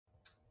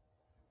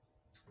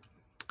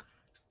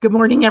Good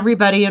morning,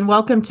 everybody, and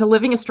welcome to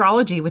Living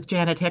Astrology with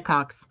Janet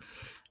Hickox.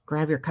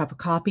 Grab your cup of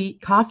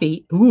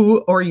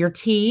or your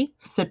tea,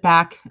 sit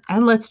back,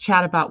 and let's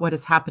chat about what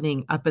is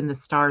happening up in the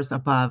stars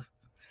above.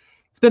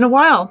 It's been a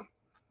while.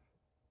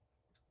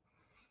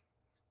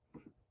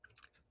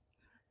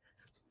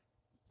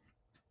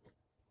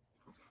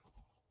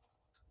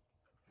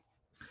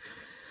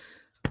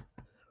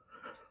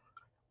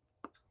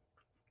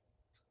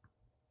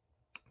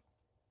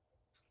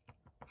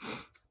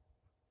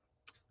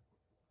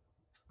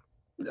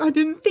 I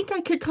didn't think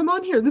I could come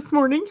on here this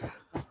morning.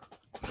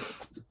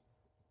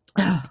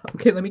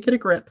 Okay, let me get a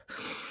grip.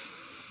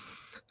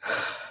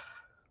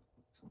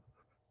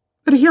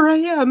 But here I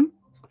am.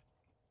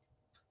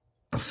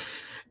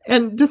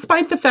 And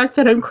despite the fact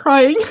that I'm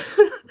crying,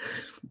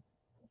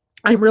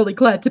 I'm really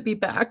glad to be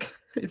back.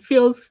 It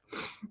feels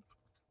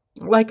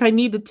like I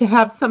needed to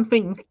have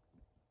something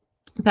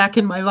back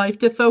in my life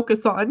to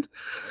focus on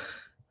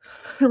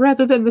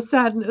rather than the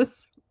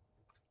sadness.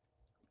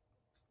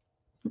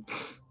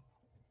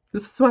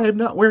 This is why I'm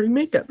not wearing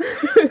makeup,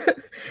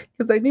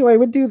 because I knew I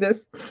would do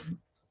this.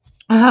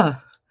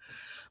 But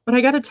I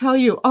got to tell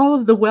you, all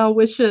of the well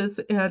wishes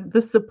and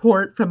the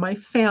support from my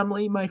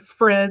family, my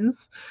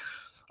friends,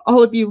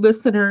 all of you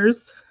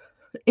listeners,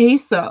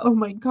 Asa, oh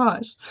my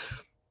gosh,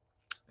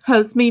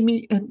 has made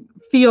me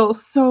feel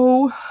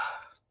so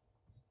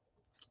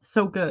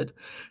good.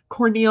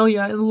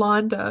 Cornelia and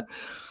Londa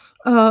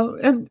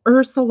and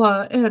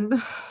Ursula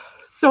and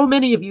so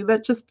many of you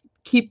that just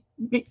keep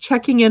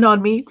checking in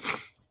on me.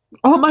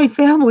 All my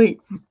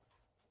family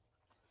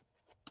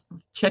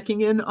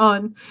checking in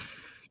on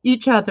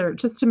each other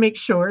just to make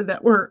sure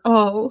that we're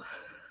all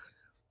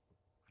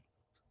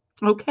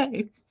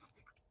okay.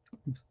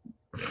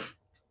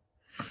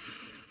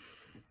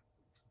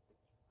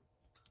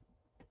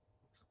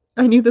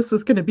 I knew this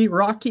was going to be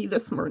rocky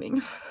this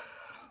morning,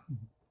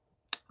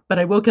 but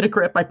I will get a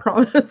grip, I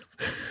promise.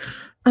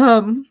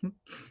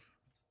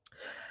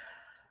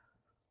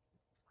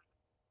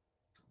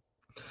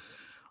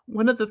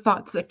 One of the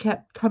thoughts that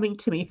kept coming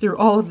to me through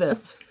all of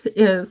this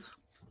is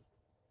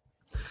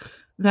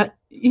that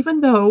even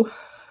though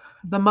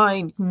the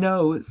mind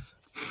knows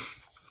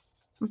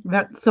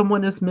that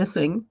someone is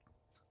missing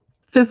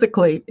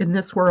physically in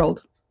this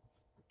world,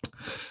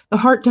 the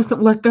heart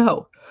doesn't let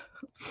go.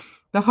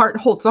 The heart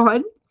holds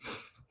on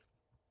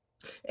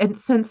and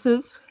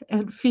senses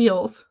and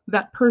feels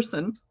that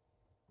person,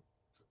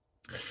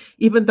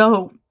 even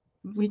though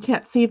we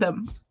can't see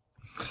them.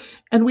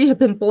 And we have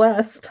been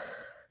blessed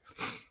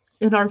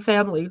in our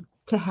family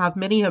to have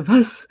many of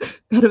us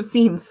that have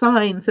seen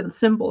signs and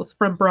symbols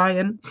from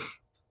Brian.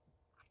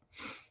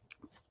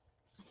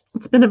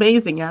 It's been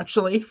amazing,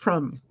 actually.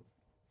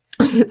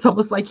 It's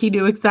almost like he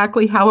knew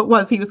exactly how it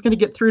was he was going to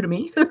get through to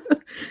me.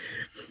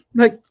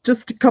 Like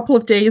just a couple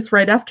of days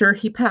right after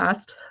he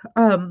passed,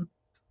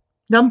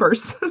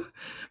 numbers,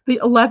 the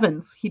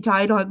 11s. He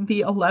died on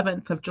the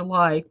 11th of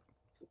July.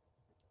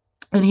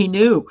 And he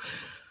knew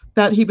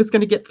that he was going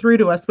to get through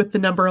to us with the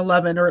number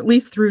 11, or at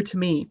least through to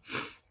me.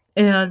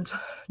 And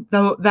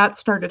though that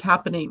started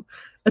happening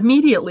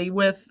immediately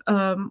with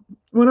one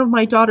of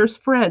my daughter's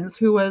friends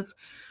who was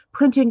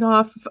printing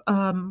off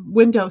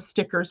window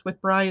stickers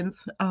with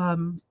Brian's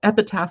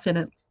epitaph in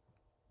it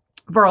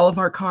for all of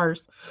our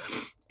cars.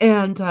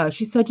 And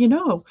she said,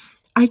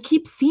 I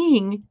keep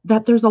seeing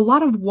that there's a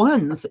lot of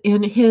ones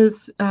in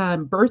his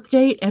birth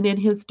date and in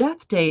his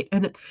death date.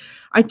 And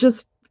I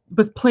just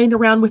was playing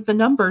around with the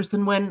numbers.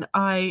 And when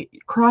I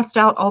crossed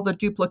out all the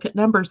duplicate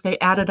numbers, they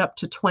added up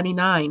to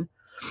 29.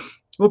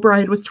 Well,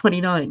 Brian was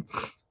 29,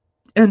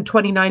 and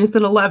 29 is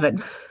an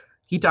 11.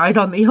 He died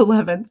on the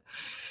 11th.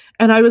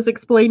 And I was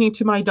explaining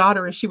to my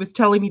daughter as she was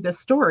telling me this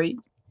story,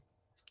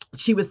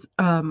 she was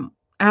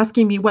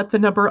asking me what the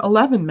number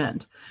 11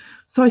 meant.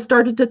 So I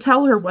started to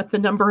tell her what the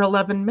number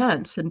 11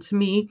 meant. And to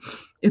me,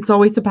 it's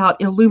always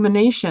about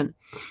illumination.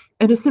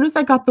 And as soon as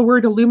I got the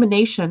word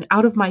illumination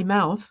out of my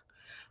mouth,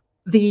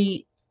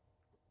 the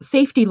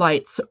safety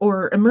lights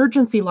or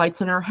emergency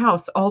lights in our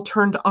house all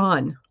turned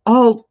on.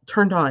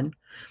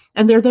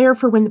 And they're there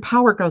for when the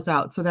power goes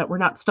out so that we're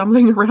not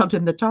stumbling around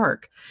in the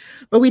dark.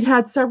 But we'd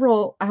had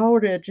several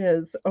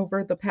outages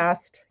over the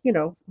past,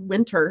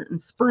 winter and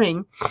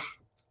spring.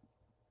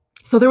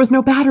 So there was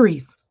no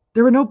batteries.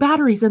 There were no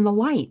batteries in the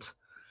light.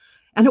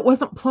 And it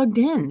wasn't plugged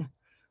in.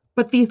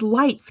 But these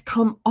lights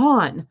come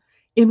on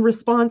in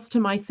response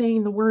to my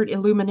saying the word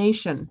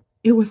illumination.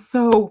 It was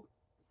so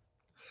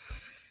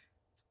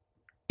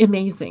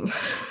amazing.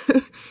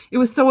 It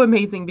was so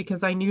amazing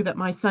because I knew that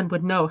my son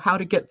would know how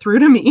to get through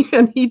to me,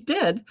 and he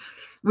did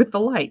with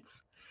the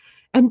lights.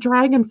 And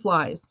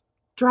dragonflies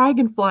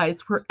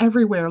were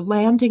everywhere,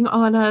 landing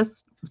on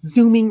us,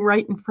 zooming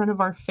right in front of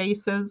our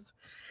faces.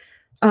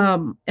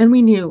 And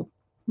we knew,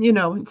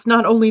 it's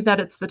not only that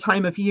it's the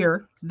time of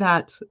year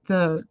that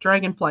the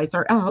dragonflies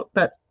are out,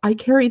 but I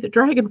carry the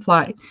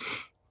dragonfly.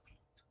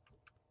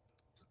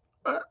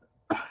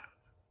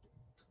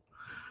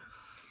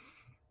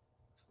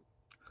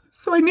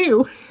 So I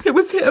knew it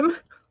was him.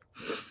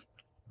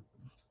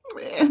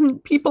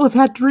 And people have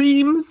had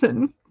dreams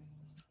and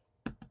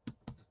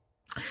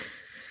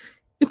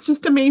it's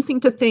just amazing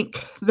to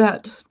think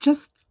that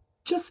just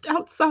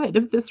outside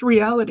of this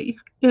reality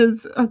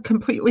is a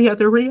completely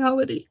other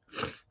reality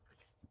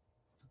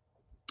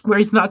where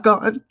he's not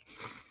gone,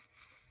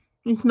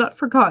 he's not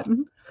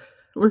forgotten,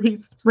 where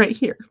he's right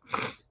here.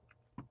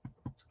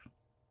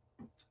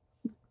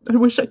 I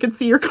wish I could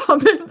see your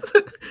comments,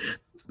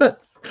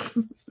 but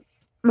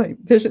my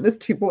vision is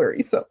too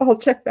blurry, so I'll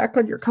check back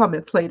on your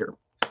comments later.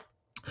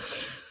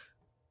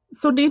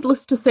 So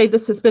needless to say,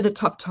 this has been a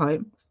tough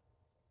time.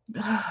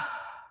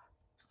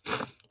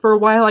 For a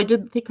while, I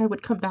didn't think I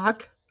would come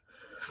back.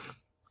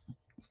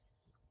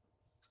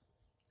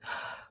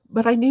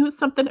 But I knew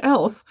something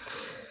else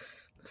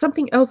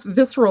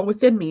visceral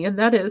within me, and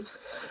that is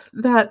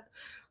that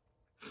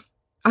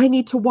I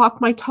need to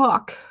walk my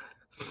talk.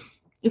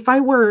 If I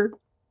were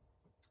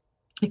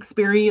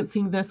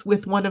experiencing this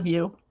with one of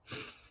you,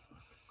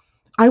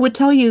 I would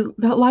tell you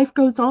that life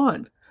goes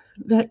on,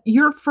 that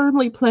you're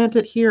firmly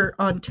planted here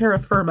on terra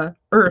firma,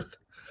 Earth,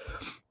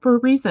 for a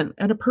reason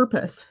and a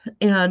purpose.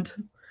 And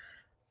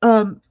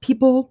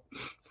people,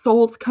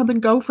 souls come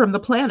and go from the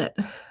planet,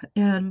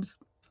 and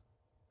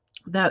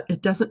that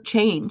it doesn't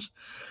change.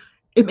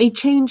 It may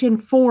change in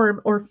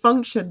form or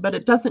function, but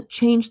it doesn't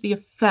change the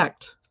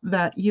effect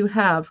that you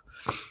have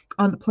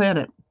on the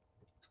planet.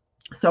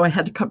 So I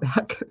had to come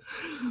back.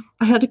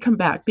 I had to come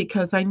back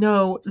because I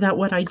know that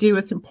what I do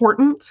is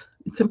important.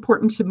 It's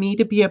important to me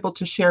to be able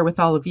to share with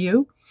all of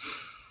you.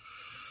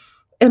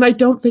 And I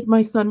don't think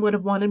my son would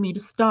have wanted me to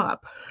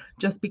stop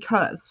just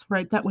because,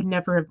 right? That would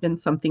never have been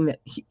something that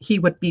he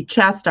would be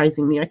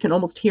chastising me. I can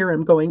almost hear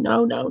him going,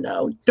 no, no,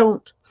 no,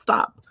 don't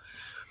stop.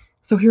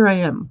 So here I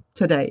am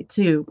today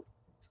to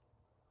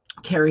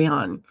carry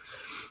on.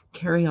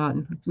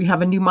 We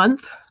have a new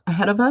month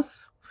ahead of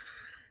us.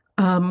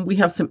 We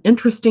have some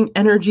interesting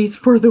energies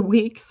for the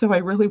week, so I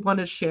really want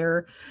to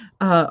share.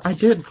 I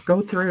did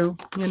go through,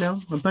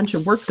 a bunch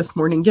of work this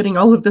morning, getting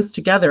all of this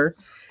together.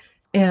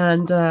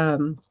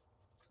 And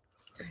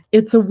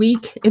it's a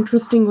week,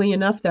 interestingly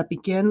enough, that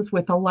begins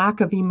with a lack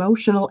of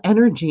emotional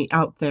energy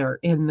out there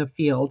in the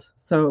field.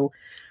 So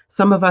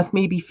some of us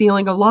may be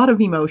feeling a lot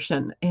of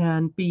emotion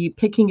and be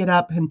picking it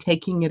up and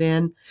taking it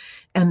in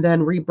and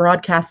then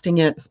rebroadcasting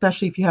it,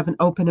 especially if you have an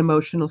open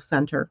emotional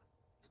center,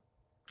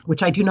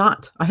 which I do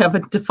not. I have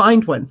a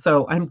defined one.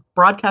 So I'm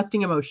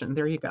broadcasting emotion.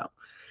 There you go.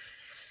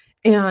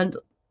 And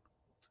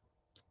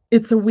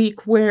it's a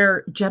week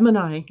where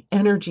Gemini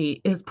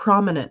energy is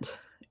prominent.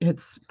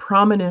 It's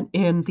prominent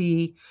in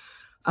the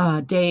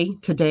day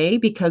to day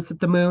because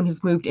the moon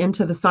has moved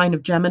into the sign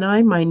of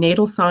Gemini, my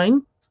natal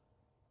sign,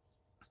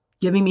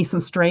 giving me some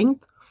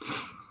strength.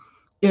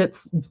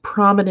 It's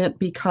prominent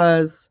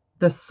because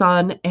the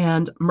sun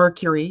and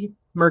Mercury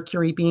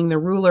being the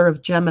ruler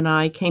of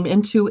Gemini, came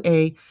into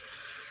a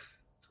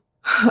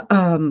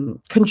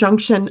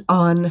conjunction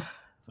on,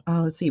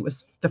 it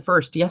was the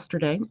first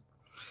yesterday.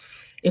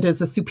 It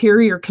is a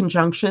superior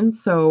conjunction,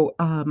 so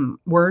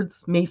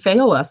words may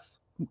fail us,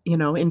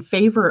 in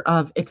favor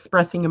of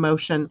expressing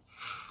emotion,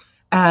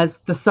 as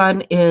the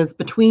sun is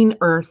between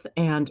Earth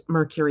and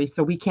Mercury,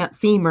 so we can't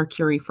see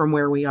Mercury from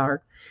where we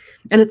are.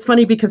 And it's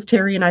funny because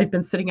Terry and I have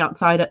been sitting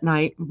outside at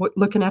night,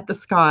 looking at the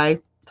sky,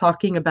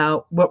 talking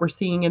about what we're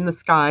seeing in the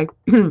sky.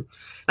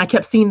 I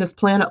kept seeing this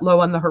planet low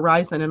on the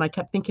horizon, and I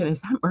kept thinking, is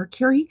that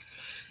Mercury?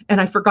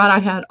 And I forgot I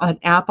had an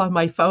app on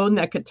my phone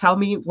that could tell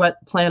me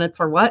what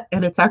planets are what,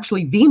 and it's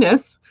actually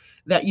Venus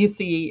that you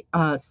see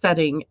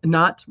setting,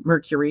 not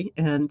Mercury.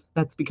 And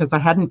that's because I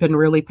hadn't been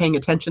really paying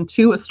attention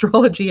to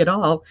astrology at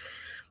all.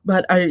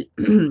 But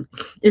in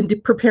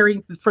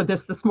preparing for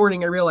this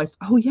morning, I realized,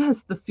 oh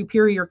yes, the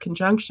superior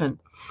conjunction,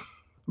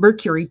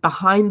 Mercury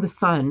behind the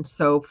sun.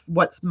 So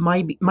what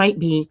might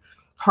be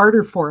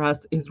harder for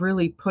us is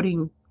really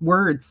putting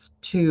words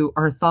to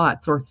our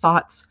thoughts, or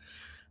thoughts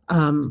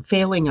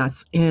failing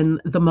us in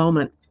the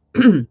moment.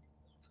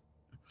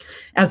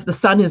 As the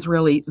sun is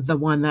really the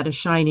one that is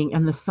shining,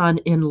 and the sun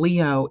in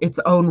Leo, its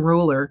own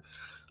ruler,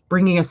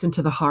 bringing us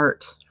into the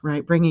heart,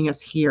 right? Bringing us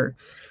here,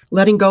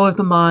 letting go of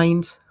the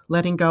mind,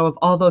 letting go of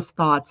all those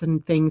thoughts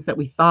and things that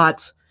we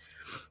thought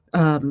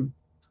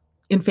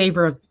in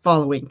favor of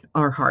following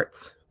our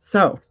hearts.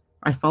 So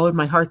I followed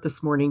my heart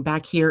this morning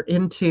back here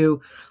into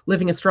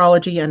Living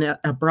Astrology, and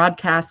a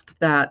broadcast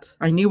that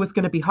I knew was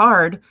going to be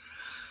hard,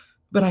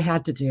 but I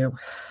had to do.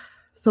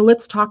 So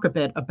let's talk a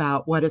bit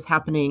about what is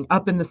happening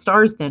up in the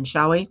stars then,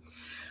 shall we?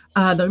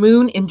 The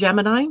moon in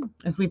Gemini,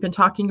 as we've been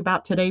talking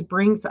about today,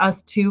 brings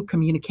us to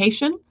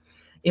communication.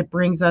 It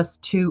brings us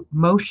to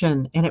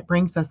motion, and it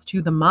brings us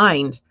to the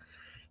mind.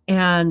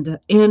 And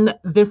in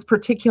this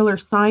particular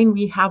sign,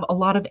 we have a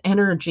lot of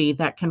energy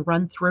that can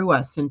run through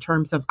us in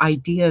terms of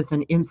ideas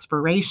and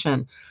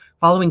inspiration,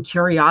 following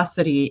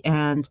curiosity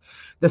and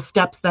the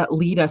steps that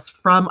lead us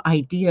from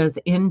ideas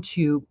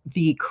into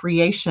the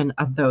creation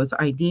of those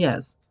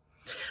ideas.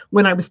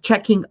 When I was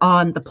checking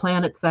on the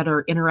planets that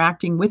are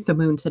interacting with the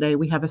moon today,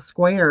 we have a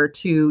square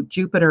to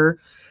Jupiter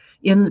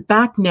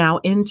back now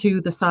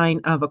into the sign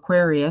of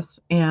Aquarius,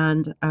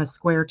 and a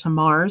square to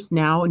Mars,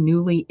 now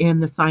newly in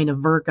the sign of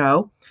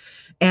Virgo,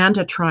 and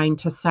a trine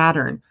to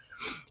Saturn.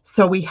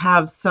 So we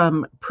have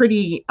some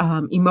pretty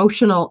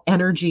emotional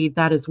energy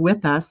that is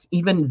with us,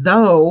 even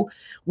though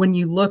when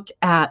you look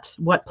at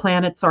what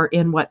planets are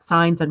in what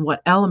signs and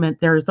what element,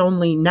 there's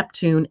only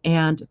Neptune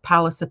and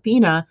Pallas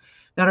Athena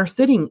that are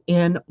sitting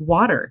in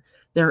water.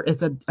 There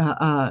is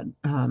a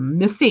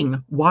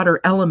missing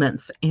water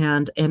elements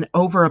and an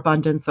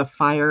overabundance of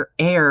fire,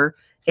 air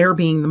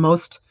being the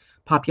most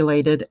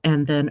populated,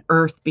 and then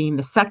earth being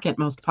the second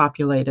most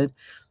populated,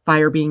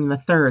 fire being the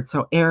third.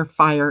 So air,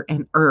 fire,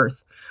 and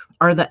earth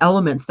are the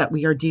elements that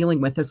we are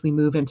dealing with as we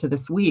move into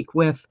this week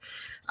with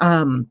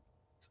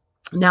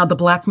now the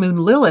black moon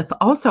Lilith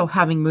also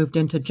having moved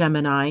into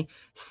Gemini,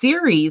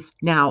 Ceres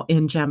now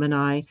in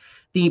Gemini,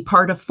 the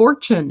part of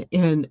fortune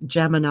in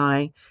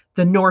Gemini,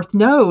 the North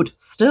Node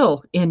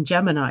still in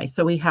Gemini.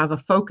 So we have a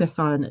focus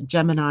on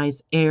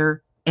Gemini's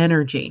air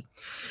energy.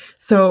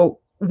 So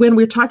when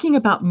we're talking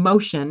about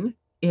motion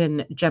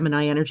in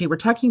Gemini energy, we're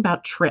talking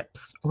about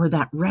trips or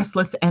that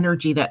restless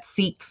energy that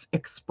seeks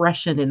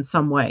expression in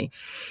some way.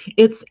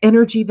 It's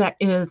energy that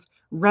is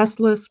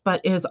restless, but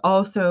is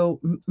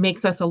also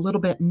makes us a little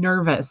bit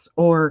nervous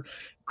or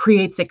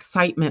creates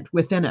excitement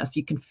within us.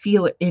 You can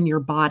feel it in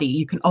your body.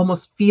 You can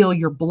almost feel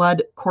your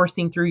blood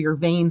coursing through your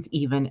veins,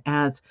 even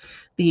as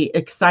the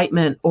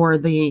excitement or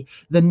the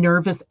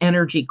nervous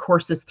energy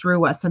courses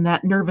through us, and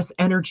that nervous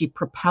energy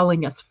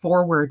propelling us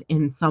forward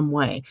in some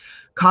way,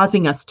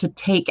 causing us to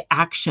take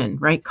action,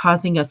 right?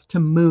 Causing us to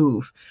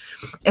move.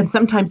 And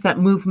sometimes that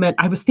movement,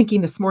 I was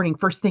thinking this morning,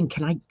 first thing,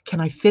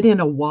 can I fit in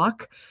a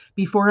walk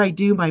before I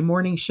do my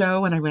morning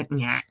show? And I went,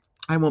 nah,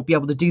 I won't be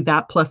able to do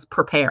that, plus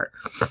prepare.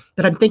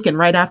 But I'm thinking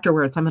right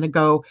afterwards, I'm going to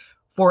go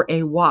for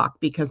a walk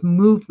because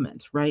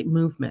movement, right?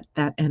 Movement,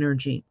 that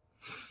energy.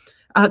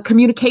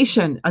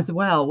 Communication as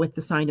well with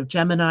the sign of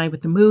Gemini.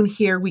 With the moon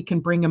here, we can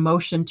bring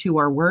emotion to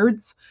our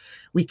words.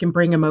 We can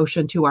bring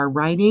emotion to our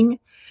writing.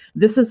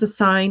 This is a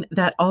sign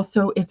that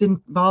also is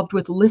involved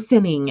with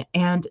listening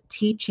and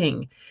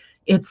teaching.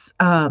 It's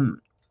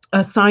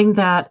a sign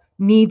that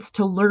needs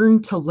to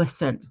learn to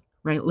listen,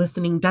 right?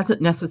 Listening doesn't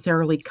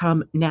necessarily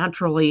come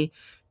naturally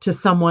to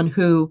someone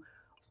who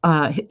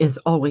is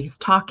always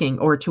talking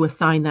or to a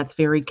sign that's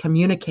very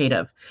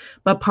communicative.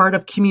 But part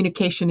of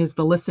communication is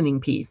the listening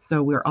piece.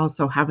 So we're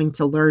also having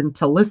to learn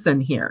to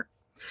listen here.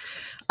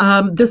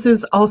 This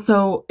is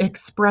also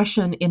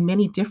expression in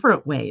many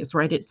different ways,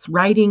 right? It's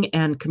writing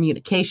and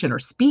communication or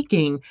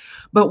speaking,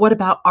 but what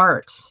about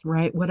art,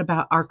 right? What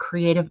about our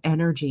creative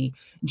energy?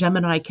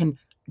 Gemini can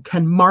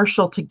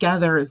marshal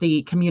together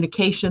the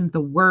communication,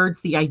 the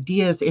words, the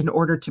ideas in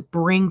order to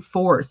bring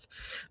forth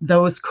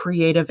those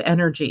creative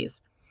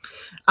energies.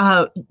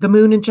 The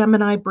moon in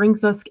Gemini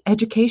brings us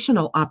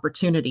educational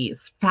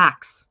opportunities,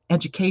 facts,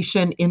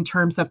 education in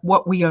terms of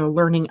what we are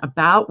learning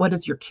about. What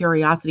is your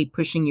curiosity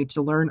pushing you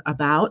to learn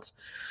about?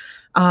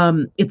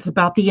 It's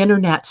about the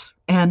internet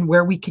and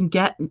where we can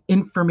get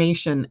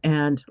information.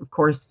 And of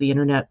course, the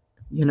internet,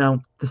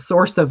 the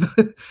source of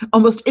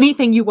almost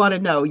anything you want to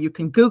know. You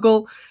can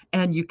Google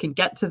and you can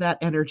get to that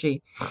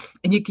energy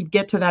and you can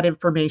get to that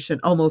information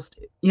almost,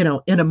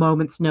 in a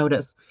moment's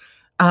notice.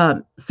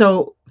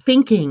 So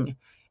thinking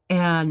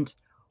and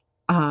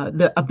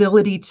the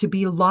ability to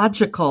be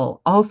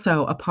logical,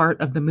 also a part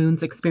of the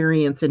moon's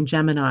experience in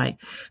Gemini.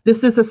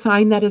 This is a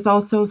sign that is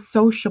also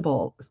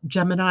sociable.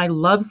 Gemini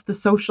loves the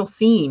social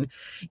scene.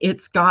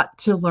 It's got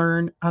to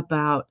learn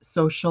about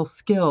social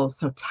skills.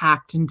 So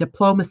tact and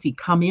diplomacy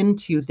come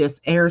into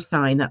this air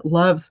sign that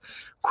loves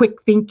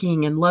quick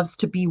thinking and loves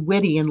to be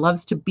witty and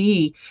loves to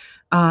be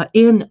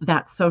in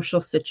that social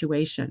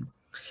situation.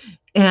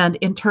 And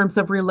in terms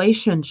of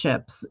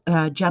relationships,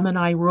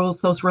 Gemini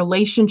rules those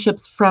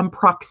relationships from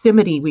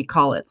proximity, we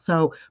call it.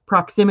 So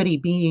proximity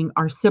being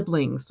our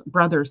siblings,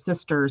 brothers,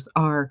 sisters,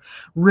 our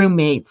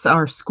roommates,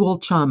 our school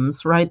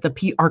chums, right?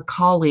 Our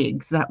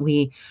colleagues that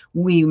we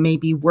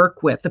maybe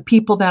work with, the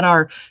people that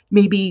are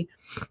maybe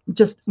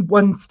just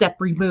one step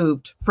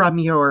removed from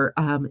your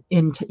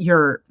into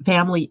your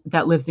family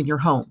that lives in your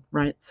home,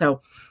 right?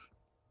 So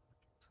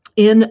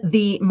in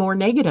the more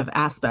negative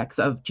aspects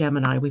of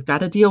Gemini, we've got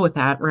to deal with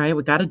that, right?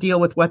 We've got to deal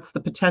with what's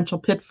the potential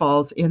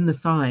pitfalls in the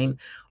sign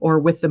or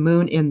with the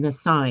moon in this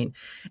sign.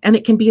 And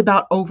it can be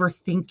about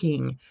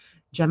overthinking.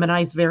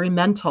 Gemini is very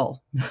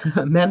mental,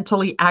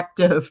 mentally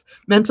active,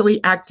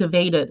 mentally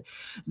activated.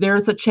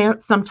 There's a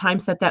chance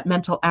sometimes that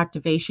mental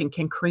activation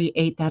can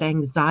create that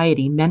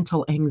anxiety,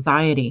 mental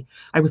anxiety.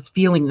 I was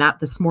feeling that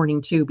this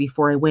morning too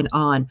before I went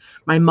on.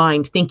 My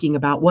mind thinking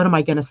about what am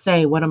I going to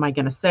say? What am I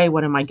going to say?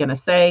 What am I going to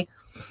say?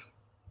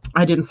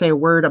 I didn't say a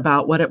word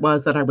about what it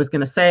was that I was going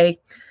to say.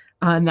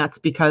 And that's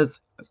because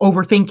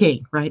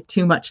overthinking, right?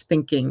 Too much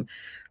thinking.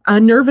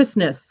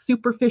 Nervousness,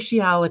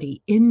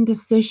 superficiality,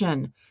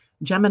 indecision.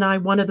 Gemini,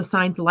 one of the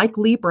signs like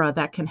Libra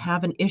that can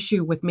have an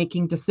issue with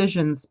making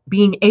decisions,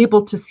 being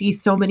able to see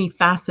so many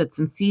facets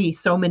and see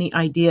so many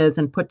ideas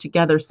and put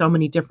together so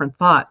many different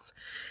thoughts.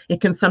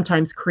 It can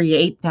sometimes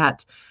create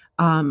that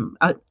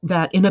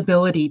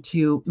inability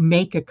to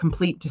make a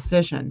complete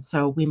decision.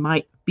 So we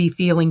might be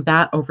feeling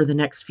that over the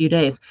next few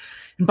days.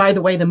 And by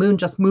the way, the moon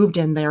just moved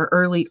in there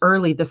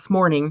early this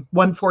morning,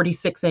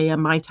 1:46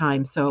 a.m. my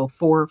time, so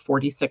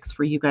 4:46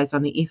 for you guys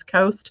on the East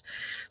Coast.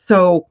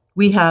 So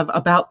we have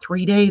about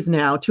 3 days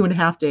now,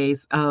 2.5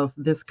 days of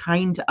this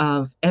kind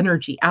of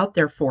energy out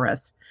there for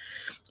us.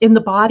 In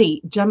the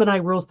body, Gemini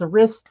rules the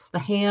wrists, the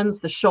hands,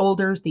 the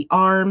shoulders, the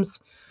arms.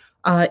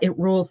 It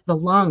rules the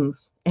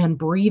lungs and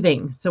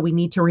breathing. So we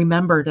need to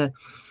remember to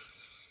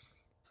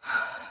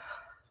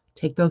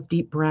take those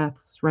deep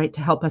breaths, right,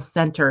 to help us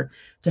center,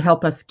 to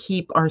help us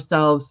keep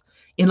ourselves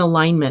in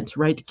alignment,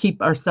 right, to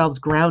keep ourselves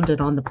grounded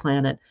on the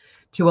planet,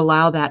 to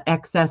allow that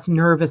excess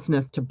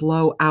nervousness to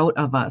blow out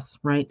of us,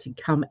 right, to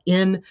come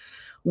in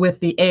with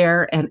the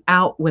air and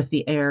out with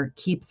the air,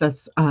 keeps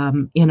us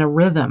in a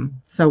rhythm.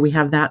 So we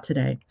have that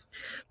today.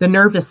 The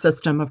nervous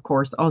system, of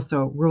course,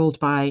 also ruled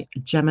by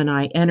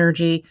Gemini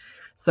energy.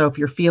 So if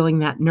you're feeling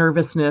that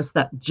nervousness,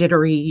 that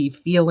jittery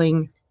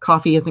feeling,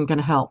 coffee isn't going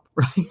to help,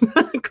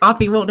 right?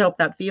 Coffee won't help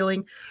that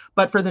feeling.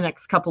 But for the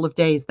next couple of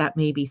days, that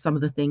may be some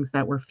of the things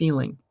that we're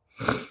feeling.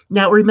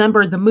 Now,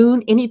 remember, the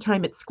moon,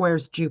 anytime it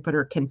squares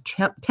Jupiter, can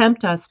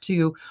tempt us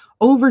to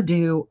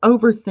overdo,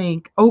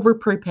 overthink,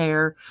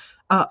 over-prepare,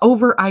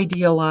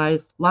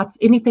 over-idealize,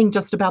 anything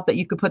just about that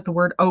you could put the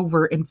word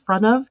over in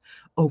front of,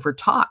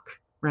 over-talk,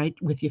 right?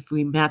 If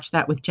we match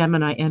that with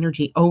Gemini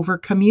energy,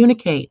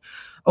 over-communicate,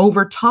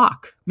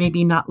 over-talk,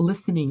 maybe not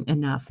listening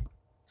enough.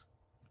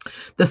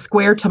 The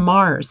square to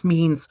Mars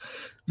means,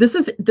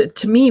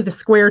 to me, the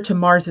square to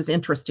Mars is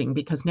interesting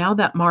because now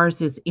that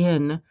Mars is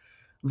in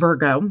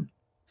Virgo,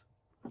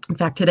 in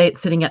fact, today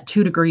it's sitting at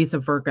 2 degrees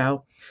of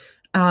Virgo,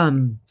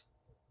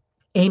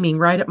 aiming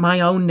right at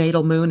my own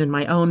natal moon and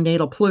my own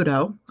natal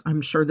Pluto.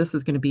 I'm sure this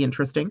is going to be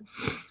interesting.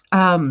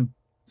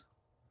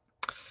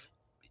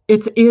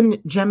 It's in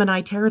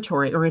Gemini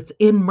territory, or it's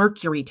in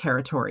Mercury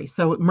territory.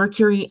 So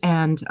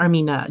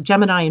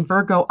Gemini and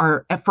Virgo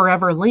are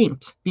forever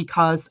linked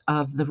because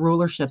of the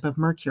rulership of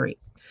Mercury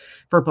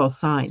for both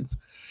signs.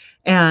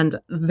 And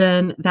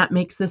then that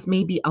makes this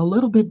maybe a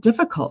little bit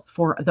difficult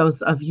for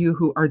those of you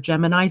who are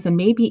Geminis, and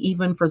maybe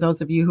even for those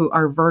of you who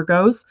are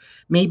Virgos,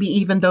 maybe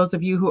even those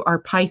of you who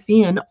are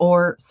Piscean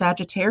or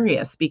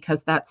Sagittarius,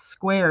 because that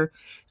square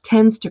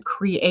tends to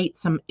create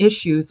some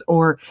issues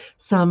or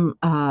some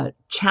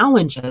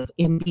challenges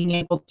in being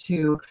able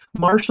to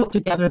marshal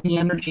together the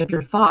energy of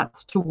your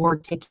thoughts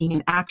toward taking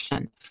an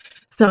action.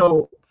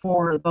 So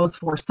for those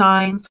 4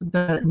 signs,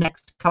 the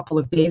next couple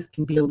of days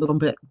can be a little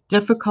bit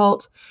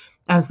difficult,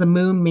 as the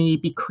moon may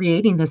be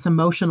creating this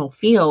emotional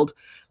field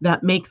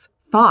that makes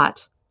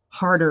thought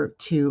harder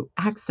to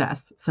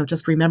access. So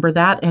just remember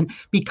that, and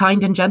be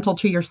kind and gentle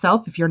to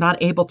yourself. If you're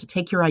not able to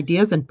take your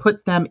ideas and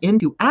put them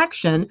into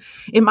action,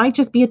 it might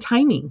just be a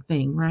timing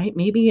thing, right?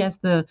 Maybe as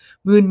the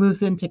moon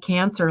moves into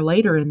Cancer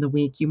later in the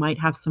week, you might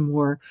have some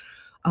more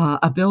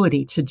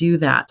ability to do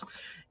that.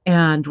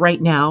 And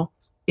right now,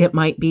 it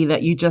might be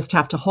that you just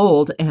have to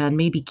hold and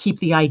maybe keep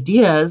the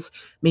ideas,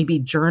 maybe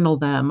journal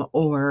them,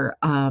 or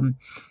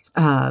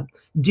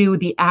do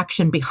the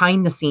action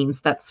behind the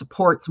scenes that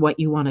supports what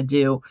you want to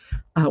do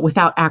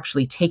without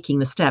actually taking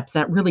the steps.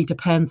 That really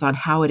depends on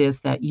how it is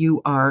that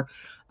you are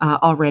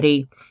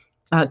already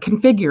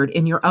configured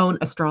in your own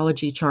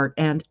astrology chart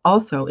and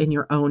also in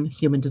your own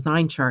human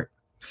design chart.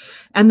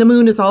 And the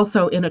moon is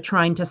also in a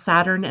trine to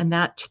Saturn, and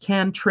that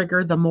can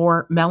trigger the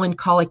more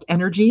melancholic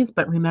energies.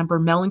 But remember,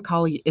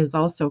 melancholy is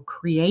also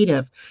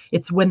creative.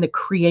 It's when the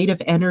creative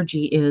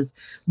energy is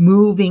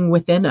moving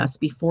within us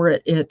before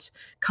it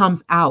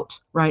comes out,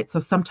 right? So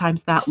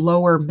sometimes that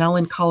lower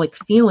melancholic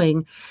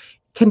feeling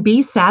can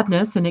be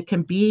sadness, and it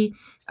can be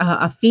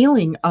a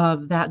feeling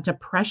of that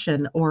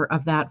depression or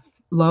of that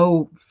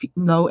low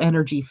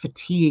energy,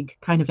 fatigue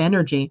kind of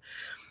energy.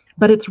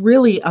 But it's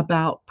really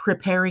about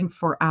preparing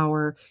for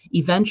our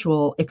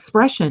eventual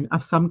expression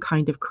of some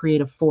kind of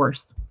creative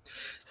force.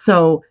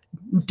 So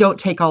don't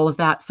take all of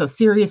that so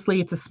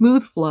seriously. It's a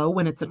smooth flow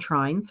when it's a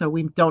trine, so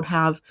we don't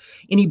have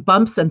any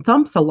bumps and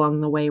thumps along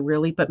the way,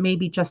 really, but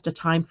maybe just a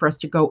time for us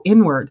to go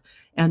inward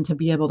and to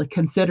be able to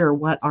consider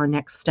what our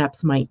next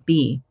steps might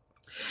be.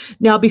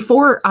 Now,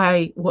 before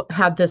I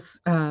had this,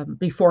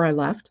 before I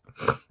left,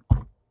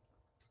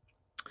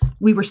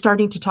 we were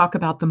starting to talk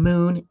about the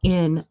moon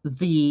in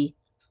the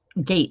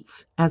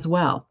gates as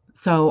well.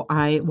 So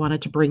I wanted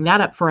to bring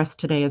that up for us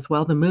today as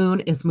well. The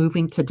moon is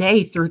moving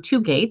today through 2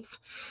 gates.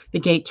 The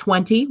gate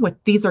 20,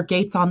 these are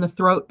gates on the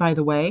throat, by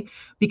the way,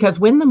 because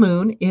when the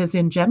moon is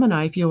in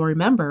Gemini, if you'll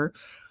remember,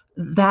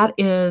 that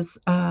is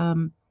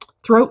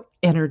throat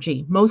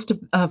energy. Most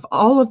of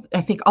all I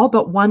think all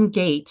but 1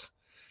 gate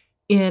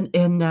in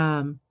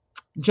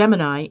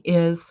Gemini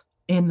is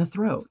in the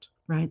throat.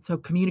 Right? So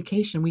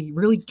communication, we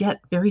really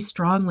get very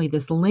strongly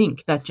this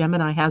link that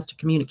Gemini has to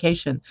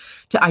communication,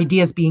 to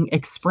ideas being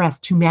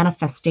expressed, to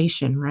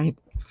manifestation, right?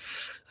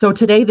 So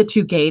today, the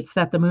 2 gates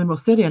that the moon will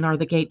sit in are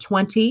the gate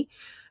 20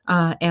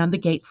 and the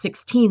gate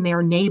 16. They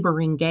are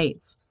neighboring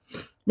gates.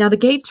 Now, the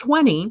gate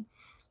 20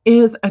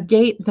 is a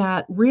gate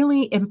that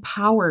really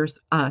empowers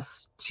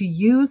us to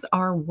use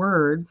our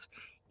words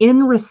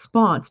in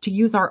response, to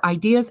use our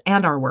ideas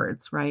and our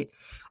words, right?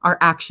 Our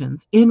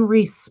actions in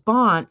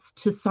response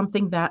to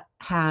something that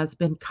has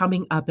been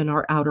coming up in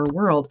our outer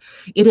world.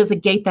 It is a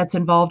gate that's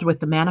involved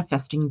with the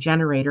manifesting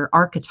generator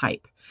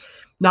archetype.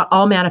 Not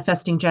all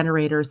manifesting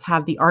generators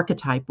have the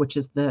archetype, which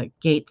is the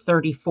gate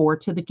 34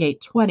 to the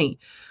gate 20.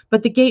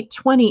 But the gate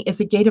 20 is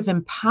a gate of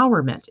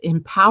empowerment,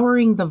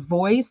 empowering the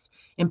voice,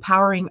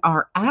 empowering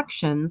our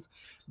actions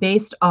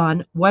based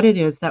on what it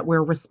is that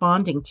we're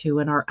responding to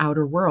in our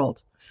outer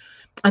world.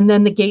 And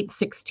then the gate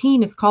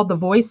 16 is called the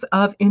voice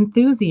of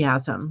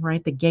enthusiasm,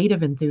 right? The gate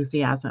of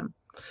enthusiasm.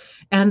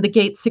 And the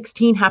gate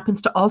 16 happens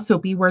to also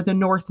be where the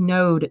North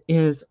Node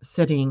is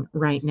sitting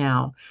right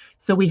now.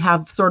 So we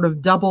have sort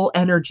of double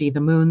energy.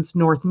 The moon's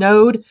North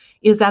Node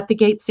is at the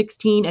gate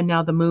 16, and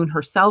now the moon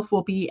herself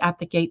will be at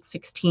the gate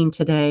 16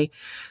 today.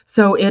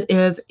 So it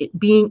is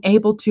being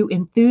able to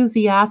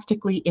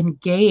enthusiastically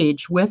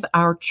engage with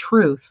our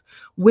truth,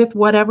 with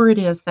whatever it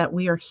is that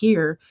we are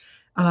here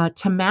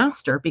to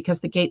master, because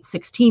the gate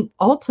 16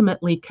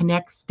 ultimately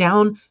connects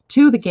down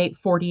to the gate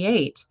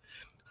 48.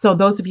 So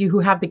those of you who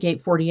have the gate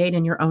 48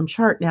 in your own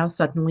chart now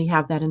suddenly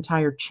have that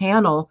entire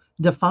channel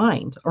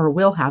defined, or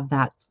will have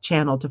that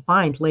channel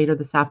defined later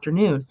this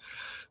afternoon.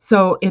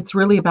 So it's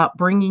really about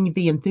bringing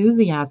the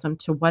enthusiasm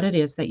to what it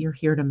is that you're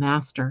here to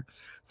master.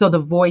 So the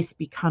voice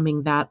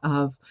becoming that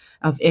of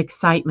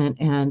excitement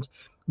and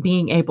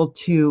being able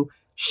to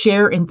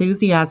share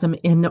enthusiasm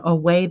in a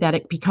way that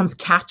it becomes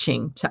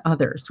catching to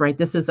others, right?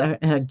 This is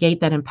a gate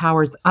that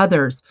empowers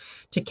others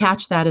to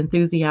catch that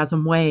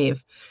enthusiasm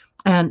wave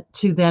and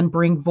to then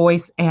bring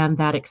voice and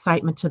that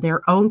excitement to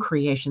their own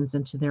creations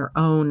and to their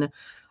own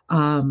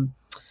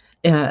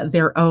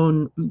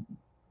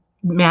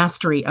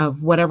mastery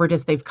of whatever it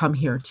is they've come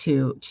here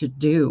to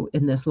do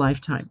in this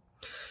lifetime.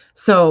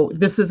 So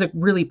this is a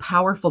really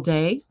powerful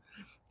day.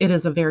 It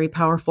is a very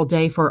powerful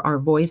day for our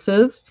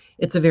voices.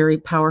 It's a very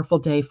powerful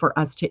day for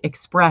us to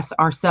express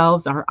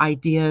ourselves, our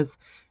ideas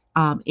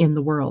in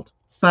the world.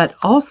 But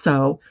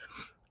also,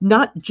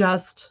 not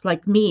just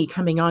like me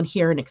coming on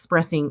here and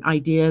expressing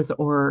ideas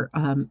or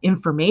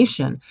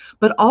information,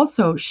 but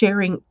also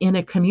sharing in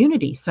a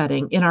community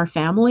setting, in our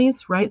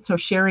families, right? So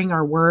sharing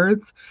our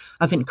words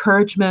of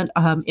encouragement,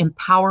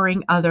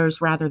 empowering others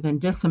rather than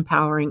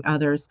disempowering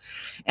others.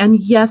 And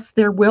yes,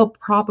 there will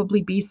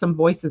probably be some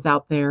voices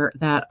out there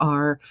that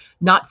are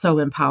not so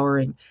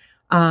empowering.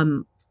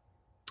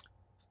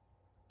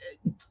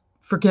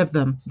 Forgive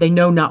them. They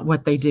know not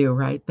what they do,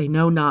 right? They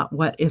know not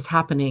what is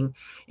happening.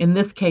 In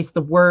this case,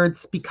 the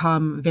words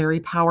become very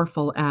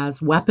powerful as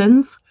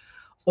weapons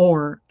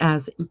or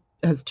as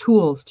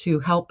tools to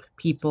help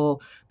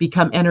people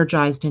become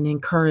energized and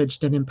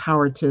encouraged and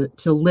empowered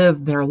to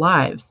live their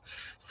lives.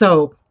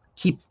 So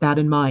keep that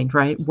in mind,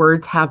 right?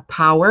 Words have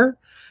power,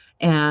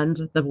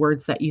 and the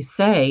words that you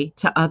say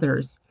to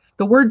others,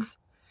 the words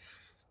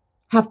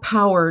have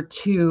power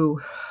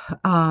to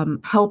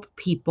help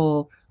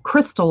people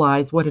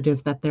crystallize what it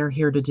is that they're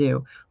here to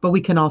do. But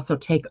we can also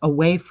take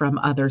away from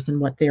others and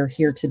what they're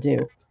here to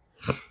do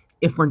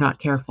if we're not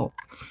careful.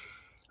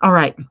 All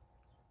right.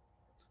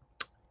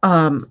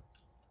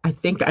 I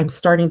think I'm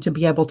starting to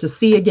be able to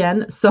see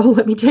again. So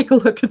let me take a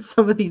look at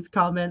some of these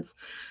comments.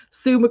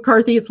 Sue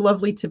McCarthy, it's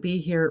lovely to be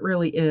here. It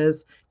really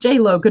is.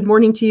 J-Lo, good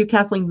morning to you.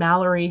 Kathleen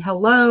Mallory,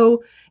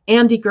 hello.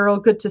 Andy Girl,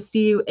 good to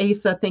see you.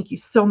 Asa, thank you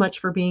so much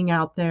for being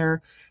out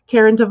there.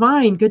 Karen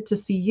Devine, good to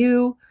see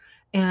you.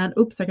 And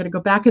oops, I got to go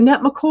back.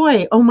 Annette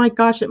McCoy, oh my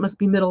gosh, it must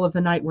be middle of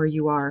the night where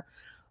you are.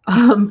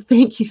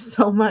 Thank you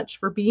so much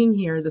for being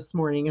here this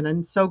morning, and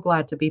I'm so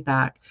glad to be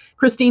back.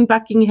 Christine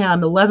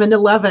Buckingham,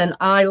 1111,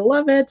 I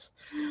love it.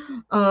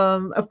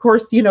 Of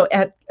course, you know,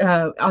 at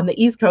on the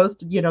East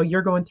Coast, you know,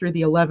 you're going through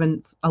the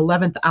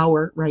 11th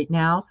hour right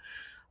now.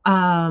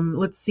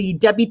 Let's see,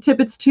 Debbie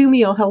Tibbetts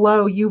Tumio,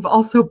 hello. You've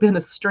also been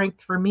a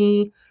strength for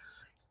me.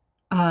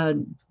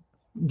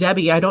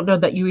 Debbie, I don't know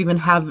that you even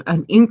have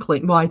an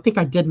inkling. Well, I think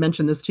I did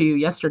mention this to you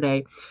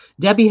yesterday.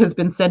 Debbie has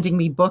been sending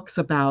me books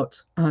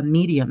about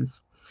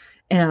mediums.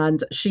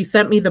 And she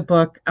sent me the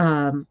book,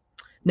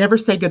 Never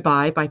Say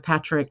Goodbye by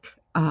Patrick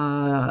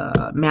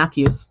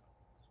Matthews.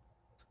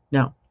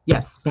 No,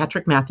 yes,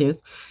 Patrick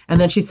Matthews. And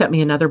then she sent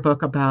me another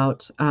book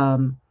about,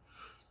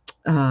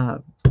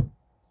 the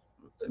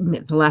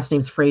last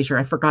name's Fraser.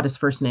 I forgot his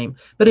first name.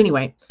 But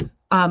anyway,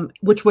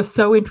 which was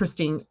so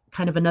interesting.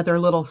 Kind of another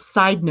little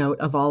side note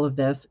of all of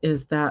this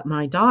is that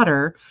my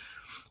daughter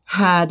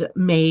had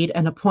made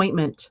an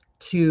appointment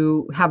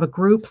to have a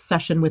group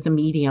session with a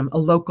medium, a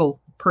local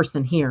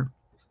person here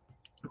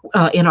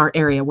in our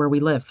area where we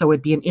live. So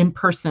it'd be an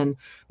in-person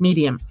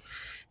medium.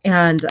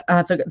 And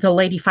the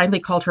lady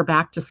finally called her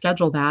back to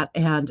schedule that.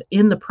 And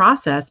in the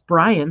process,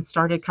 Brian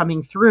started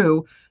coming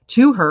through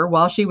to her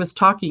while she was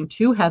talking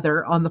to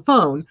Heather on the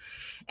phone.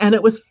 And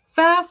it was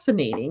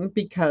fascinating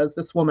because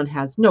this woman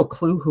has no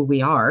clue who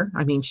we are.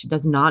 I mean, she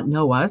does not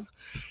know us,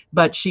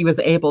 but she was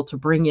able to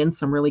bring in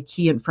some really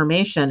key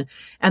information.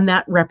 And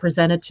that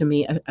represented to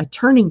me a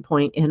turning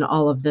point in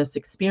all of this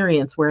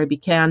experience where I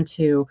began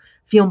to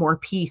feel more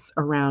peace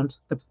around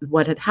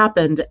what had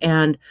happened.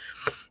 And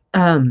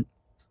um,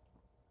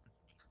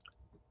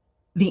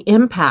 the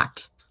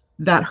impact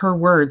that her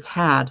words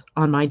had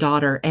on my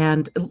daughter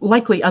and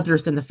likely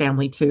others in the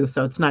family too.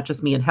 So it's not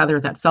just me and Heather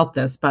that felt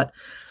this, but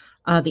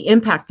the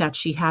impact that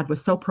she had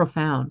was so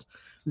profound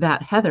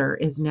that Heather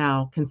is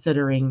now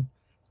considering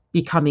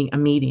becoming a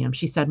medium.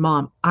 She said,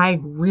 Mom, I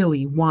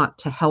really want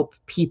to help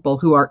people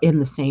who are in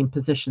the same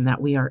position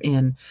that we are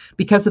in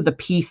because of the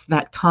peace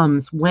that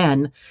comes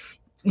when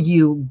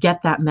you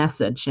get that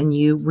message and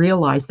you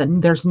realize that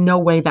there's no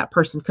way that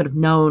person could have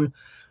known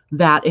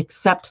that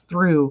except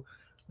through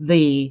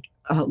the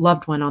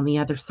loved one on the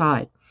other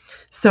side.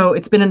 So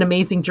it's been an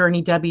amazing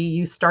journey, Debbie.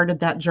 You started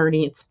that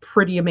journey. It's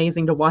pretty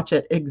amazing to watch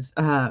it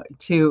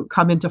to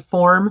come into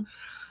form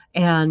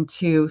and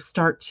to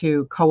start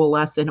to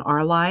coalesce in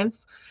our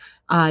lives.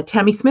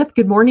 Tammy Smith,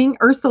 good morning.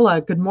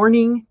 Ursula, good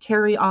morning.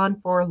 Carry on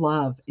for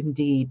love,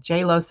 indeed.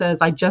 J-Lo says,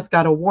 I just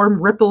got a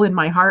warm ripple in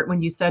my heart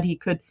when you said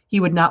he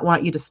would not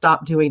want you to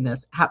stop doing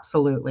this.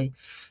 Absolutely.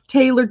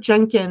 Taylor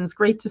Jenkins,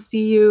 great to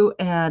see you.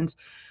 And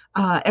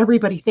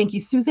everybody, thank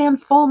you. Suzanne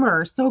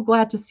Fulmer, so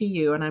glad to see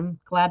you. And I'm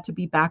glad to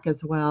be back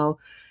as well.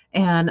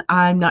 And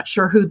I'm not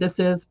sure who this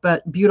is,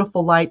 but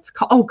beautiful lights.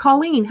 Oh,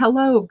 Colleen,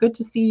 hello. Good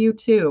to see you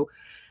too.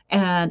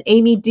 And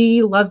Amy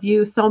D, love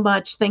you so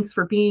much. Thanks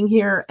for being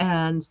here.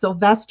 And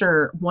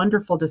Sylvester,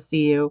 wonderful to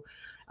see you.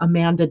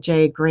 Amanda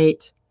J,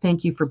 great.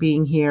 Thank you for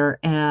being here.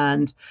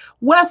 And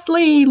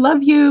Wesley,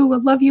 love you.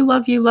 Love you,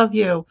 love you, love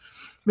you.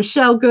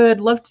 Michelle, good.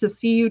 Love to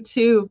see you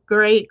too.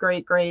 Great,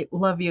 great, great.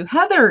 Love you.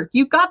 Heather,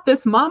 you got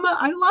this, Mama.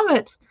 I love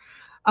it.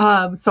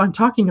 So I'm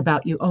talking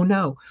about you. Oh,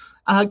 no.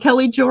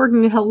 Kelly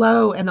Jordan,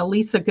 hello. And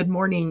Elisa, good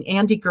morning.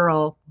 Andy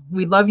girl,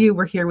 we love you.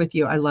 We're here with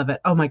you. I love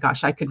it. Oh my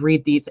gosh, I could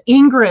read these.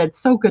 Ingrid,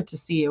 so good to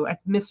see you. I've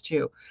missed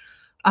you.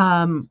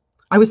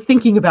 I was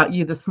thinking about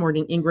you this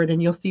morning, Ingrid,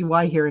 and you'll see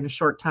why here in a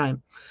short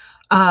time.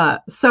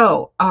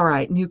 So, all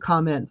right, new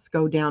comments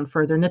go down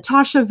further.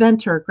 Natasha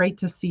Venter, great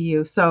to see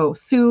you. So,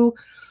 Sue,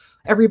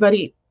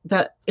 everybody,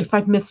 that if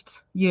I've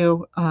missed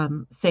you,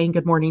 saying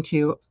good morning to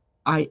you,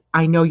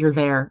 I know you're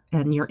there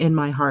and you're in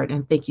my heart.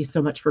 And thank you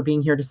so much for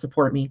being here to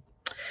support me.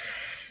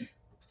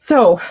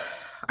 So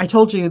I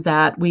told you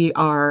that we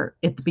are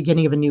at the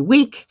beginning of a new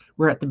week.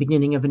 We're at the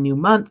beginning of a new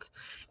month.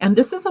 And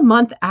this is a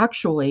month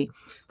actually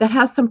that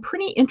has some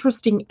pretty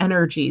interesting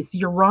energies,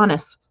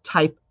 Uranus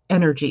type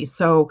energies.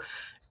 So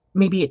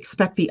maybe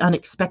expect the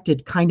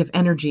unexpected kind of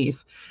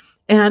energies.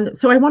 And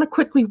so I want to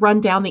quickly run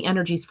down the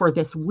energies for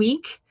this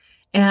week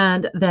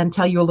and then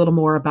tell you a little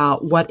more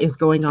about what is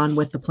going on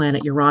with the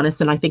planet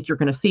Uranus. And I think you're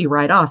going to see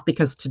right off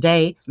because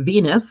today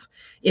Venus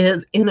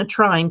is in a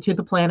trine to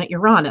the planet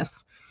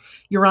Uranus.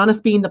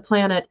 Uranus being the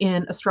planet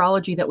in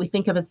astrology that we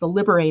think of as the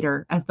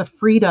liberator, as the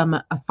freedom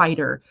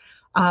fighter,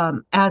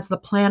 as the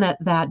planet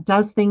that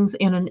does things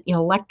in an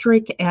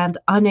electric and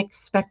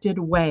unexpected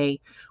way.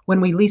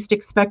 When we least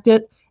expect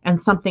it and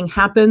something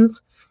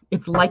happens,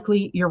 it's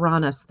likely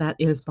Uranus that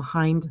is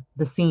behind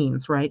the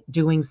scenes, right?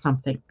 Doing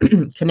something,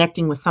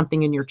 connecting with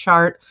something in your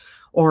chart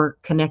or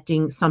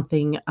connecting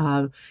something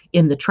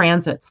in the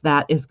transits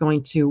that is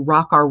going to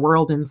rock our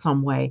world in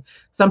some way.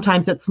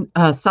 Sometimes it's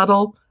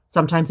subtle.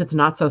 Sometimes it's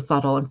not so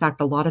subtle. In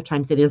fact, a lot of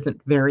times it isn't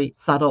very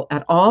subtle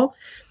at all.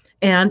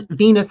 And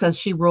Venus, as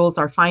she rules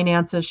our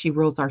finances, she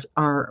rules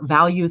our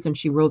values, and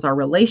she rules our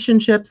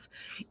relationships.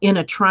 In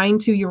a trine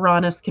to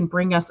Uranus can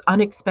bring us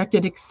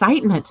unexpected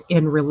excitement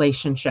in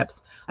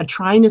relationships. A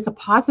trine is a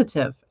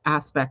positive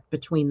aspect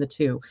between the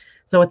two.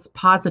 So it's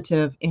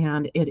positive,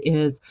 and it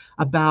is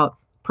about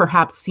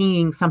perhaps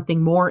seeing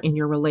something more in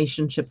your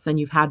relationships than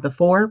you've had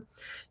before.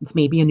 It's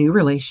maybe a new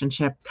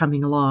relationship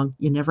coming along.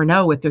 You never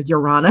know with the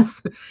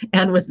Uranus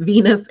and with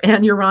Venus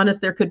and Uranus,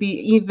 there could be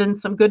even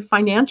some good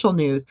financial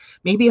news,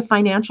 maybe a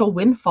financial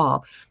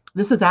windfall.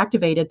 This is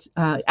activated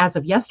as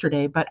of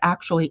yesterday, but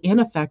actually in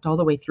effect all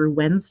the way through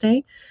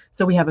Wednesday.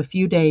 So we have a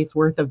few days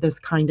worth of this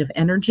kind of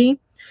energy.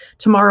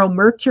 Tomorrow,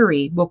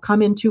 Mercury will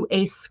come into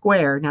a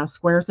square. Now,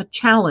 square is a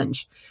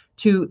challenge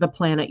to the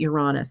planet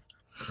Uranus.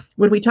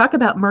 When we talk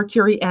about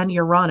Mercury and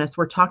Uranus,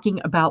 we're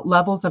talking about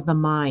levels of the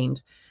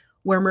mind,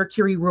 where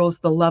Mercury rules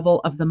the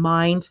level of the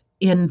mind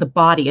in the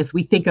body, as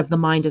we think of the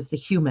mind as the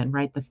human,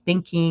 right? The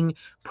thinking,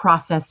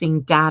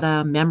 processing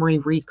data, memory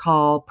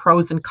recall,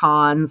 pros and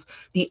cons,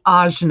 the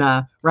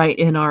ajna, right?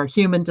 In our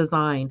human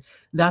design.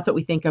 That's what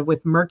we think of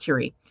with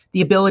Mercury,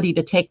 the ability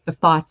to take the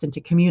thoughts and to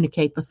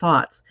communicate the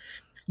thoughts.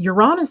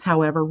 Uranus,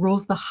 however,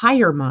 rules the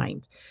higher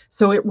mind.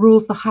 So it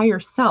rules the higher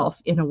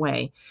self in a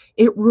way.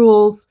 It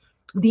rules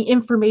the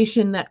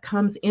information that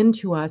comes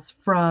into us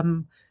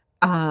from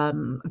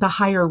the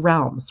higher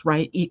realms,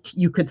 right?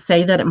 You could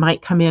say that it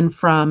might come in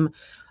from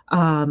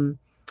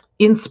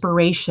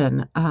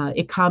inspiration.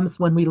 It comes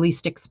when we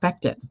least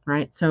expect it,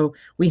 right? So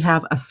we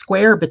have a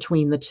square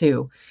between the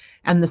two.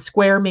 And the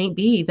square may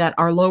be that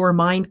our lower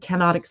mind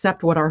cannot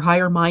accept what our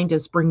higher mind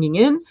is bringing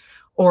in,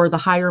 or the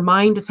higher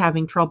mind is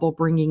having trouble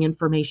bringing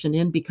information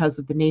in because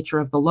of the nature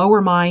of the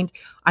lower mind.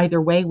 Either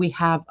way, we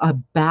have a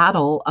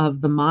battle of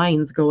the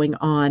minds going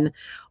on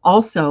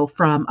also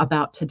from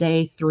about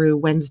today through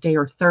Wednesday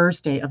or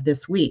Thursday of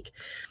this week.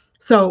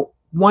 So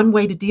one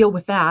way to deal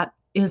with that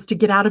is to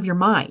get out of your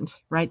mind,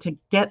 right? To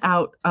get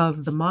out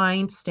of the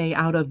mind, stay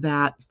out of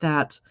that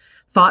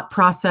thought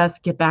process,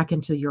 get back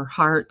into your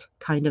heart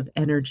kind of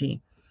energy.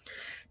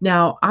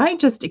 Now, I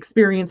just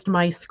experienced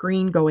my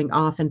screen going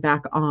off and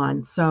back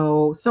on.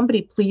 So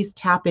somebody please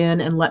tap in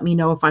and let me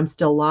know if I'm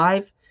still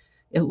live.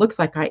 It looks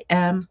like I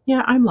am.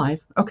 Yeah, I'm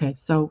live. Okay,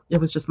 so it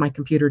was just my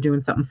computer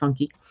doing something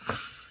funky.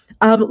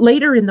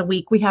 Later in the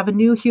week, we have a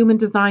new Human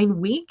Design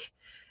Week,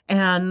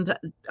 and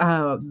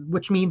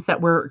which means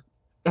that we're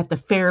at the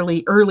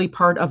fairly early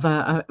part of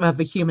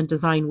a Human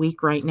Design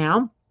Week right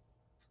now.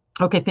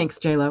 Okay, thanks,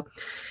 JLo.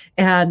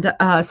 And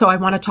so I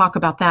want to talk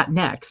about that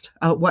next.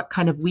 What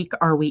kind of week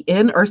are we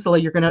in?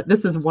 Ursula,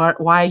 this is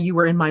why you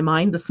were in my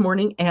mind this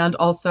morning. And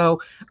also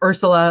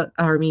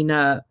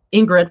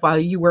Ingrid, while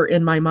you were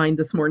in my mind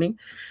this morning.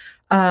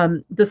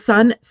 The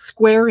sun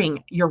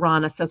squaring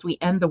Uranus as we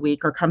end the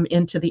week or come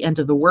into the end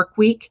of the work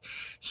week.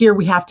 Here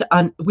we have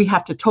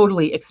to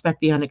totally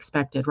expect the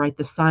unexpected, right?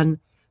 The sun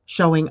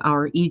showing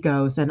our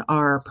egos and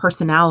our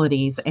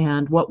personalities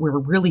and what we're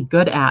really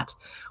good at,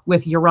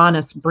 with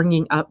Uranus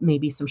bringing up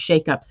maybe some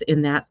shakeups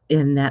in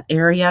that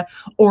area,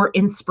 or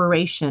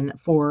inspiration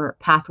for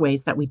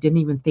pathways that we didn't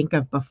even think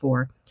of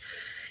before.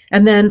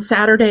 And then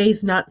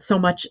Saturday's not so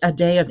much a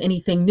day of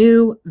anything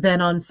new.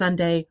 Then on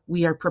Sunday,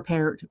 we are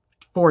prepared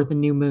for the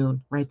new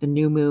moon, right? The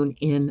new moon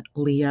in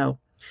Leo.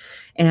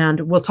 And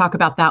we'll talk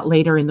about that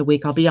later in the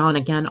week. I'll be on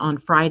again on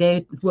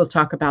Friday. We'll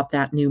talk about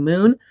that new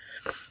moon.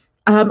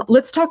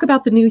 Let's talk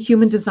about the new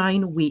Human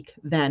Design Week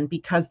then,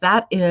 because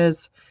that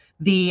is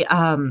the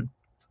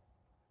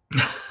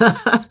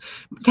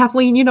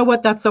Kathleen, you know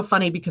what? That's so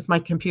funny because my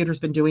computer's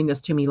been doing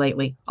this to me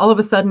lately. All of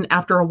a sudden,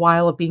 after a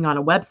while of being on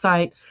a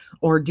website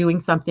or doing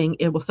something,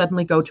 it will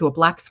suddenly go to a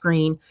black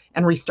screen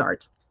and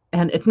restart.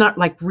 And it's not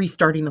like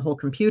restarting the whole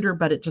computer,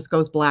 but it just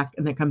goes black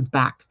and then comes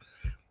back.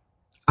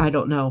 I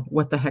don't know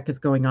what the heck is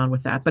going on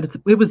with that, but it's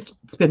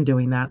been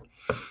doing that.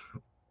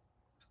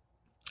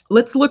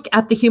 Let's look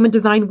at the Human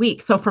Design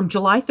Week. So from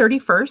July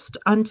 31st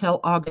until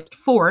August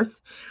 4th,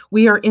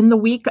 we are in the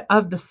week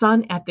of the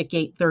sun at the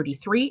gate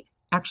 33.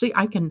 Actually,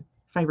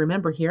 if I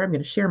remember here, I'm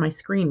going to share my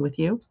screen with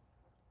you.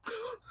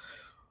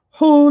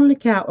 Holy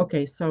cow.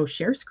 Okay, so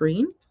share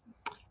screen.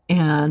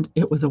 And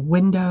it was a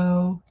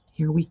window.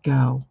 Here we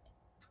go.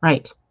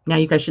 Right, now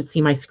you guys should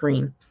see my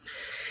screen.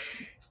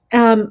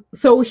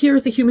 So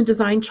here's a human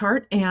design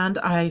chart, and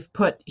I've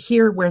put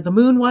here where the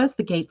moon was,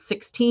 the gate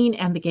 16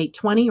 and the gate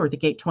 20, or the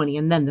gate 20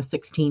 and then the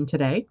 16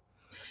 today.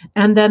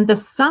 And then the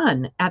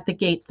sun at the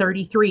gate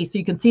 33. So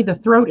you can see the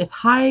throat is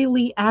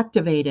highly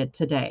activated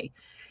today.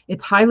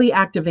 It's highly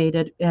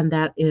activated, and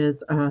that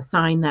is a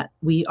sign that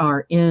we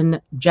are in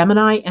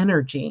Gemini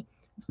energy.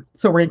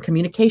 So we're in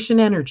communication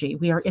energy.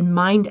 We are in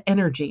mind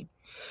energy.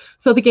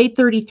 So the gate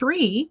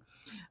 33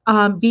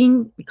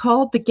 being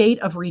called the gate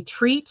of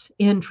retreat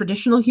in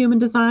traditional human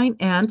design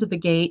and the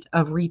gate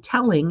of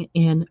retelling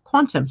in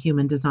quantum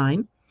human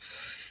design.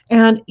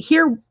 And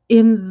here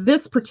in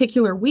this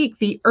particular week,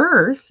 the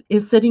Earth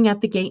is sitting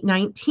at the gate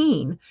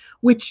 19,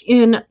 which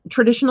in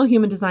traditional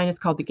human design is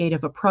called the gate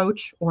of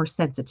approach or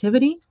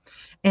sensitivity.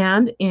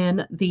 And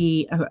in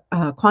the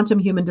quantum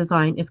human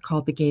design is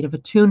called the gate of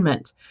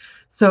attunement.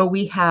 So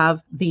we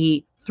have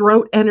the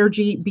throat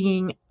energy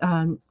being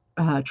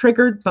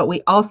triggered, but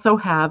we also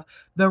have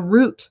the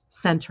root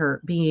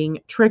center being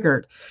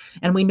triggered.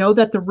 And we know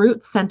that the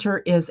root center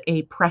is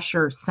a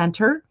pressure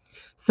center.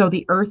 So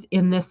the Earth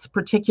in this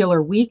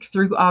particular week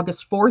through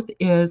August 4th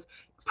is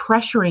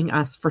pressuring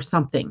us for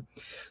something.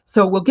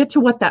 So we'll get to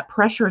what that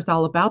pressure is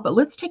all about, but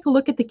let's take a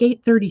look at the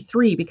gate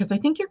 33, because I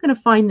think you're going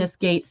to find this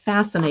gate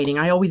fascinating.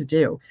 I always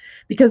do,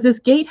 because this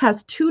gate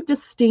has two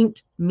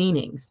distinct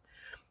meanings.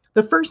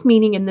 The first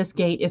meaning in this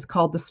gate is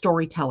called the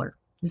storyteller.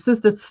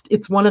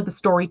 It's one of the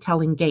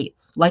storytelling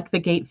gates, like the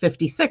gate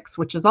 56,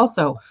 which is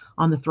also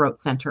on the throat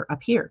center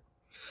up here.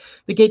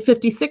 The gate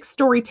 56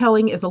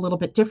 storytelling is a little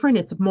bit different.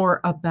 It's more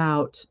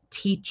about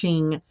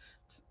teaching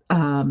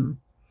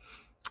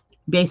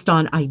based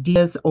on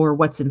ideas or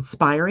what's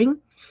inspiring.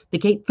 The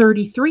gate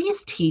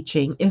 33's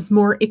teaching is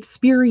more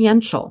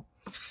experiential,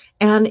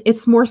 and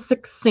it's more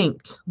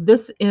succinct.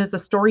 This is a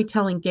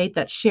storytelling gate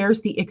that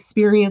shares the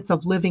experience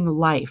of living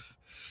life,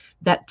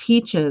 that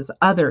teaches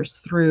others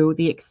through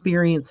the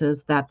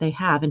experiences that they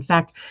have. In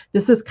fact,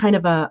 this is kind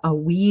of a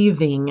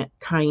weaving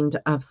kind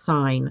of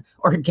sign,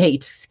 or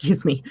gate,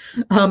 excuse me.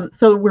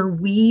 So we're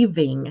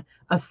weaving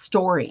a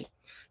story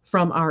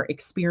from our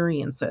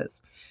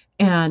experiences.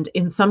 And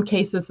in some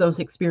cases, those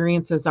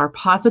experiences are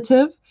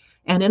positive.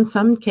 And in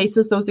some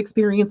cases, those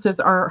experiences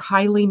are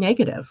highly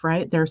negative,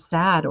 right? They're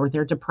sad, or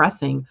they're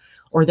depressing,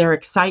 or they're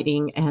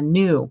exciting and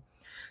new.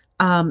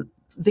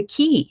 The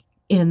key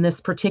in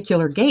this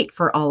particular gate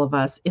for all of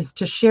us is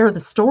to share the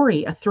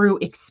story through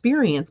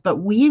experience, but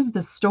weave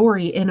the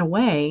story in a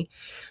way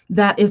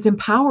that is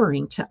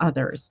empowering to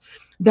others,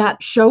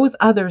 that shows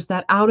others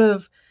that out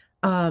of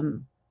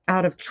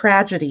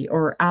tragedy,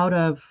 or out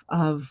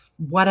of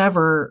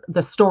whatever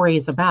the story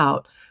is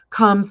about,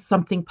 comes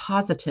something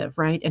positive,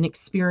 right? An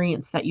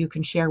experience that you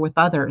can share with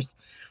others.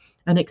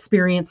 an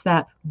experience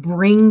that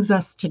brings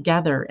us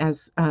together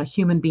as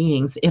human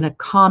beings in a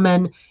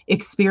common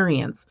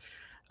experience,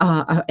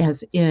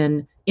 as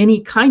in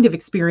any kind of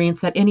experience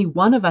that any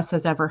one of us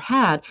has ever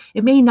had.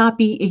 It may not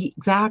be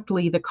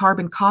exactly the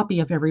carbon copy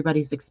of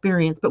everybody's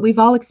experience, but we've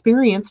all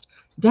experienced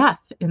death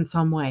in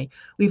some way.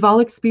 We've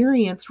all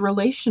experienced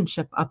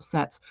relationship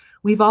upsets.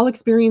 We've all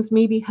experienced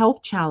maybe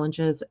health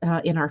challenges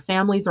in our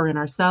families or in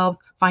ourselves,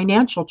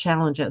 financial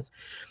challenges.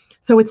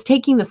 So it's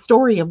taking the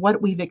story of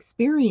what we've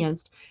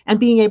experienced and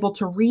being able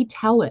to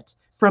retell it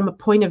from a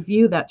point of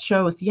view that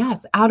shows,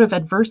 yes, out of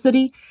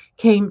adversity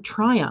came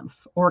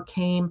triumph, or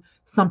came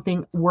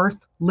something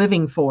worth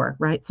living for,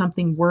 right?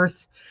 Something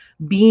worth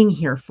being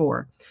here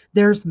for.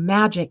 There's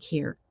magic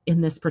here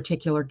in this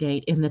particular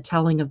gate, in the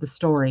telling of the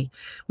story.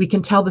 We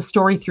can tell the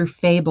story through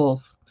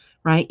fables,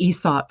 right?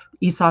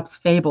 Aesop's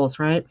fables,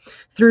 right?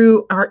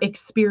 Through our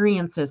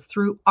experiences,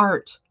 through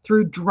art,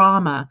 through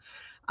drama.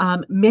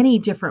 Many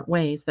different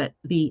ways that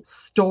the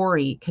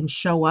story can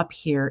show up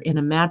here in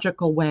a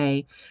magical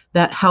way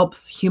that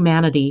helps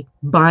humanity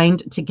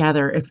bind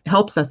together. It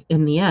helps us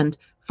in the end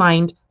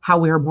find how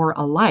we're more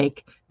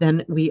alike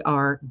than we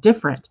are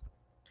different.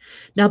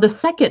 Now, the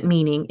second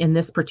meaning in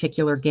this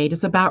particular gate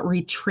is about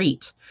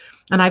retreat.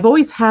 And I've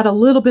always had a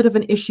little bit of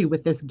an issue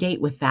with this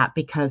gate with that,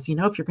 because,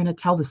 if you're going to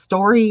tell the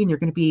story and you're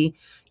going to be,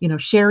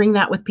 sharing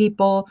that with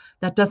people,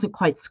 that doesn't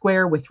quite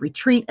square with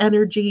retreat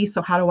energy.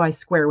 So how do I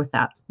square with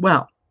that?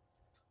 Well,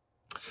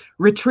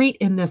 retreat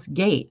in this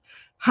gate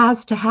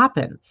has to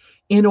happen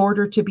in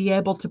order to be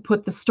able to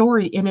put the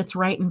story in its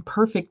right and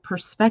perfect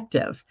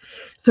perspective.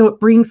 So it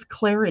brings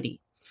clarity.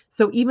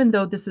 So even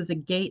though this is a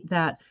gate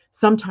that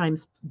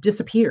sometimes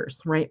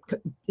disappears, right?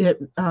 It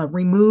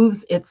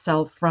removes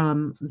itself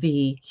from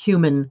the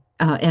human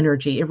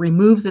energy. It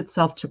removes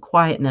itself to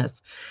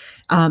quietness.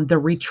 The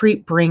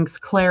retreat brings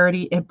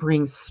clarity. It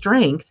brings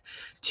strength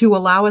to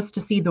allow us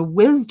to see the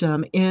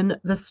wisdom in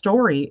the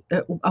story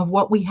of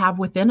what we have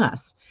within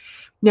us.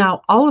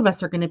 Now, all of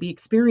us are going to be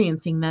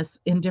experiencing this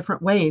in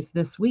different ways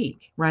this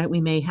week, right?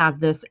 We may have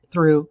this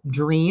through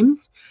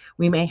dreams.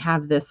 We may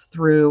have this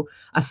through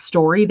a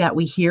story that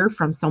we hear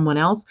from someone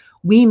else.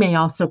 We may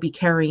also be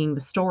carrying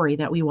the story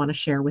that we want to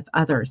share with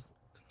others.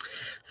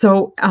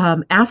 So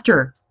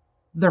after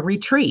the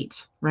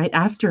retreat, right,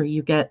 after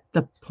you get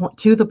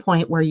to the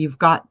point where you've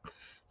got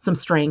some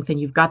strength and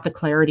you've got the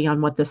clarity on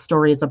what this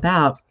story is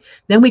about,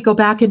 then we go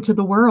back into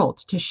the world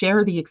to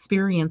share the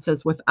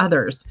experiences with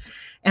others.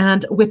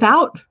 And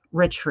without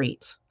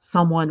retreat,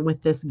 someone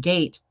with this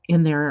gate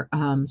in their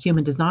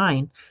human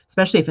design,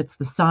 especially if it's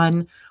the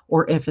sun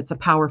or if it's a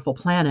powerful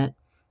planet,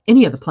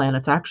 any of the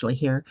planets actually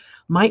here,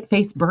 might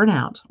face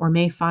burnout or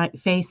may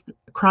face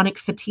chronic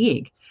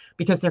fatigue,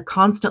 because they're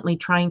constantly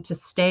trying to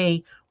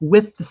stay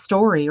with the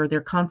story, or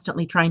they're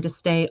constantly trying to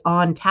stay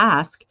on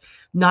task,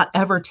 not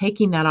ever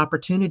taking that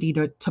opportunity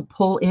to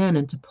pull in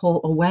and to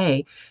pull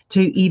away,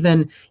 to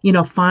even,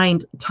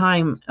 find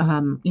time,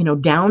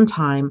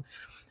 downtime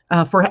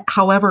for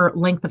however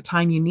length of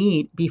time you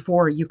need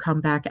before you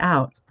come back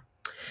out.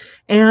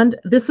 And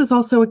this is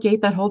also a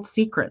gate that holds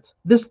secrets.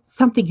 There's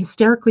something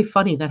hysterically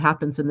funny that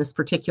happens in this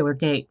particular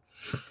gate.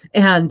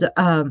 And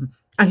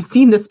I've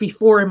seen this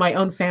before in my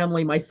own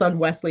family, my son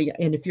Wesley.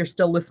 And if you're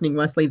still listening,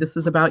 Wesley, this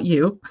is about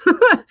you.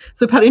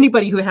 It's about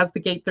anybody who has the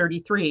gate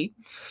 33.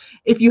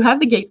 If you have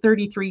the gate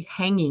 33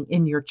 hanging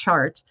in your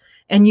chart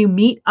and you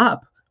meet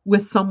up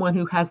with someone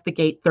who has the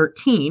gate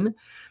 13,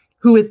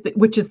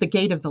 which is the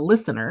gate of the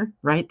listener,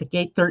 right? The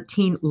gate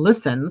 13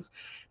 listens.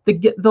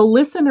 The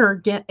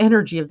listener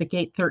energy of the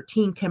gate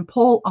 13 can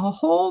pull a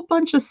whole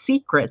bunch of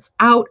secrets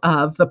out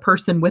of the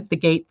person with the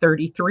gate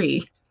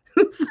 33.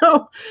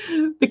 So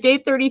the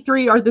gate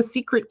 33 are the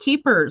secret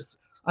keepers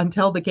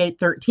until the gate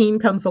 13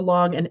 comes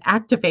along and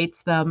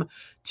activates them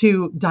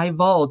to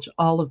divulge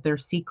all of their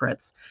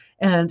secrets.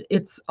 And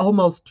it's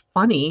almost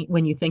funny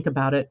when you think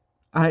about it.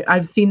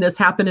 I've seen this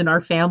happen in our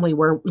family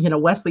where,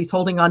 Wesley's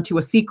holding on to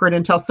a secret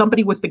until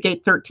somebody with the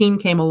gate 13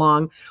 came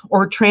along,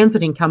 or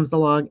transiting comes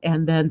along,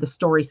 and then the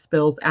story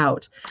spills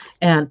out.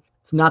 And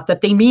it's not that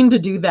they mean to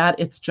do that.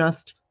 It's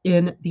just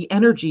in the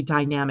energy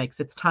dynamics.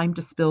 It's time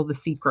to spill the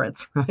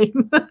secrets, right?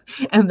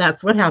 And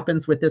that's what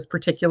happens with this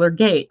particular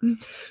gate.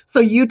 So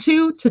you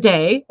too,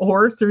 today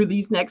or through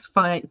these next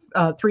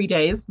 3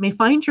 days, may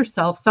find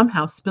yourself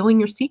somehow spilling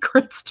your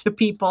secrets to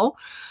people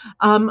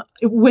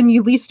when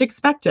you least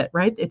expect it,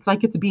 right? It's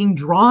like it's being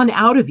drawn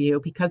out of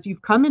you because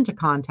you've come into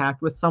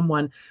contact with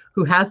someone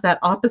who has that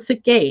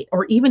opposite gate,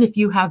 or even if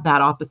you have that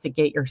opposite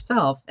gate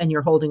yourself and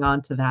you're holding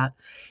on to that,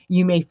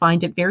 you may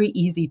find it very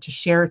easy to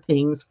share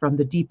things from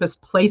the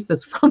deepest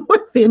places from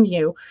within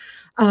you.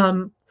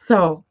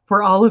 So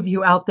for all of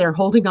you out there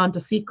holding on to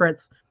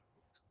secrets,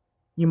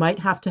 you might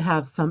have to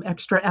have some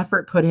extra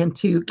effort put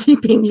into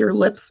keeping your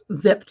lips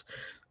zipped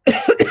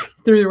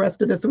through the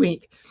rest of this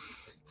week.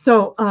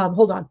 So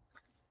hold on.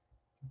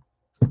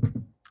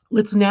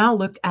 Let's now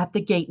look at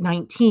the gate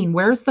 19.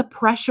 Where's the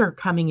pressure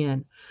coming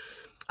in?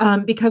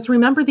 Because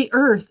remember, the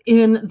earth,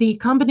 in the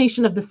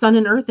combination of the sun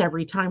and earth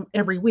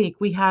every week,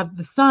 we have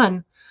the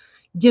sun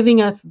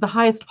giving us the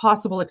highest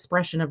possible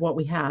expression of what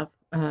we have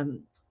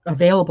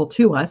available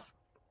to us.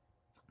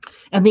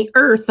 And the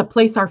earth, the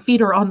place our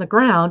feet are on the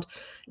ground,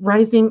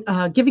 rising,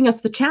 giving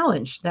us the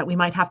challenge that we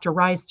might have to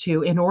rise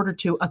to in order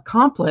to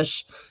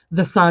accomplish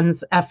the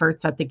sun's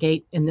efforts at the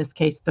gate, in this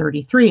case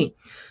 33.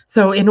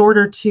 So in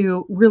order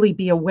to really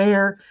be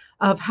aware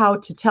of how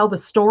to tell the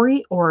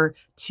story, or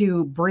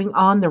to bring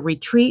on the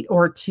retreat,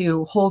 or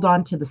to hold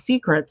on to the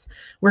secrets,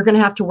 we're going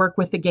to have to work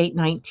with the gate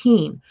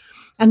 19.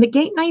 And the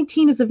gate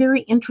 19 is a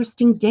very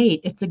interesting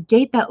gate. It's a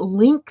gate that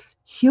links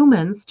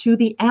humans to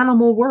the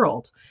animal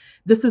world.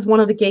 This is one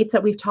of the gates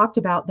that we've talked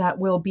about that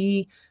will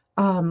be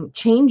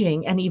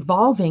changing and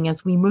evolving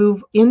as we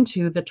move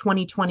into the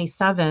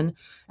 2027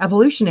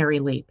 evolutionary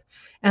leap.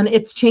 And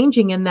it's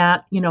changing in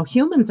that,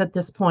 humans at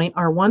this point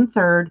are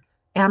 1/3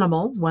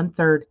 animal,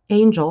 1/3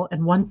 angel,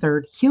 and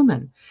 1/3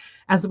 human.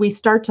 As we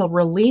start to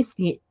release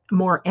the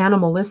more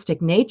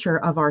animalistic nature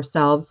of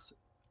ourselves,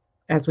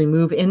 as we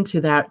move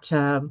into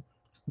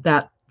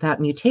that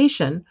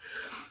mutation,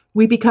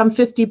 we become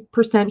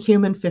 50%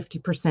 human,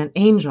 50%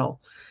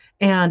 angel.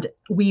 And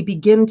we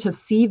begin to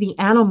see the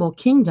animal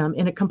kingdom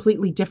in a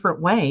completely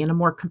different way, in a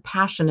more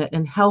compassionate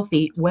and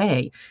healthy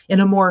way,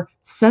 in a more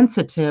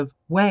sensitive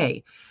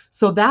way.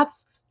 So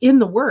that's in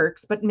the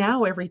works. But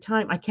now every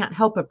time, I can't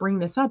help but bring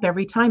this up,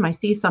 every time I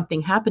see something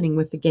happening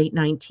with the gate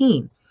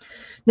 19.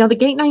 Now, the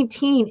gate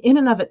 19 in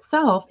and of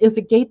itself is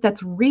a gate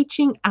that's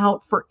reaching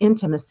out for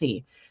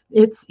intimacy.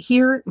 It's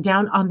here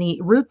down on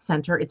the root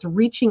center. It's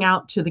reaching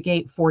out to the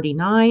gate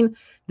 49.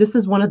 This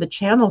is one of the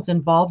channels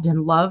involved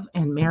in love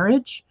and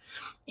marriage,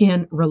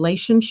 in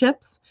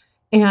relationships.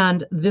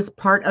 And this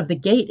part of the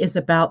gate is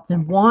about the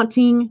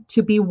wanting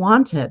to be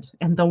wanted,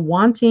 and the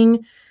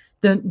wanting,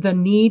 the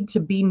need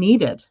to be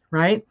needed,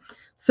 right?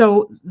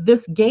 So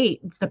this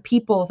gate, the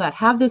people that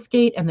have this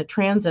gate and the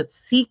transits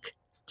seek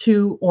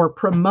to or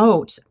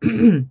promote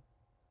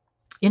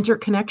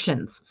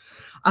interconnections,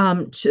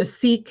 to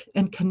seek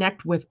and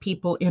connect with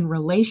people in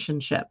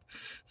relationship.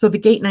 So the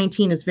gate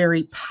 19 is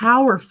very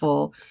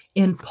powerful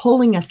in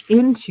pulling us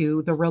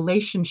into the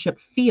relationship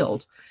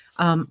field,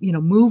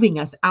 moving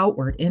us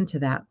outward into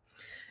that.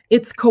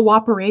 It's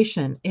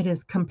cooperation, it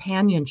is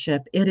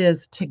companionship, it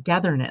is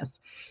togetherness.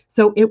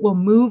 So it will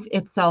move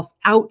itself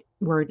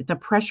outward. The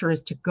pressure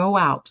is to go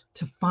out,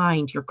 to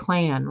find your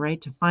clan, right?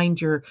 To find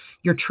your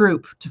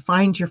troop, to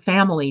find your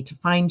family, to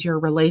find your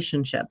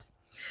relationships.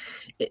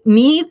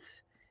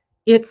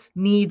 Its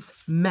needs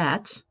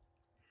met,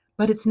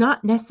 but it's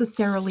not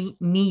necessarily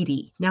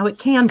needy. Now it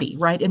can be,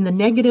 right? In the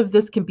negative,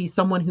 this can be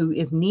someone who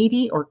is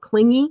needy or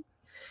clingy.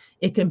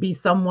 It can be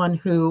someone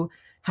who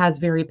has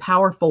very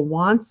powerful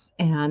wants,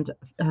 and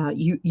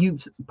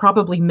you've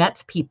probably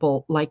met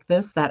people like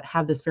this that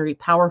have this very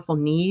powerful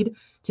need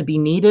to be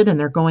needed, and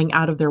they're going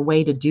out of their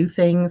way to do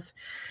things.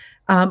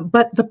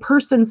 But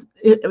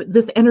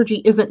this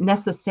energy isn't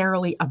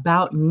necessarily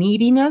about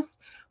neediness,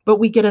 but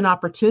we get an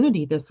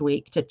opportunity this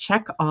week to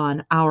check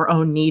on our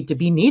own need to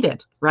be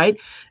needed, right?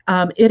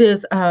 It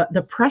is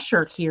the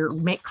pressure here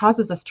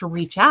causes us to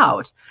reach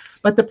out,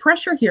 but the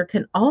pressure here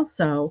can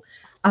also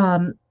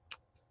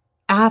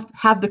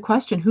have the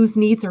question, whose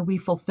needs are we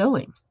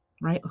fulfilling,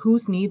 right?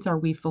 Whose needs are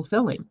we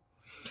fulfilling?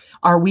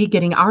 Are we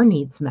getting our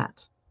needs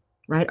met,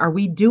 right? Are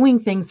we doing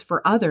things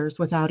for others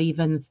without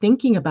even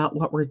thinking about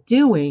what we're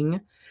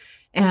doing?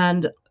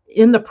 And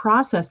in the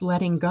process,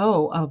 letting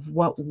go of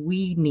what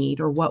we need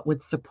or what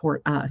would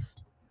support us.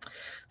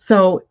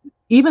 So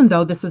even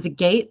though this is a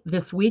gate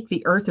this week,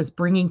 the earth is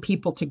bringing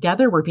people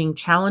together. We're being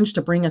challenged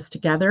to bring us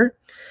together,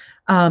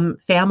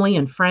 family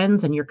and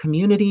friends and your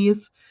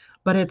communities,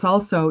 but it's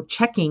also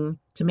checking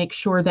to make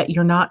sure that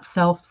you're not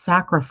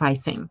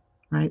self-sacrificing,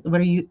 right? What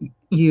are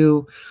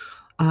you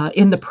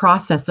in the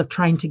process of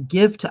trying to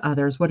give to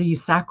others? What are you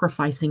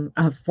sacrificing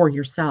for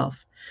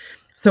yourself?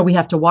 So we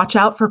have to watch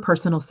out for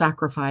personal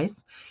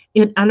sacrifice.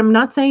 And I'm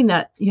not saying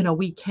that,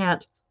 we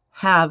can't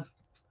have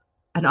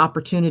an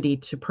opportunity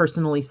to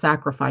personally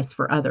sacrifice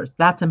for others.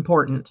 That's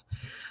important.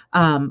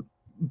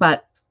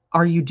 But what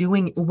are you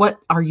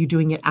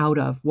doing it out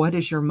of? What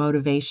is your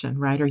motivation,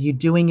 right? Are you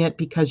doing it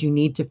because you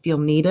need to feel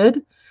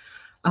needed?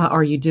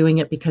 Are you doing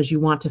it because you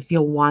want to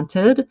feel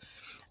wanted?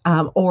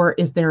 Or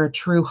is there a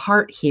true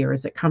heart here?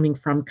 Is it coming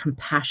from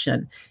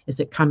compassion? Is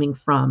it coming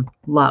from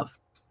love?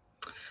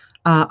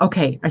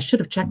 Okay, I should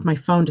have checked my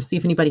phone to see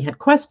if anybody had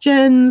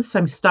questions.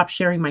 I'm stopped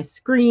sharing my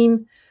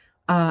screen.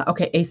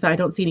 Okay, Asa, I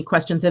don't see any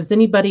questions. If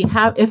anybody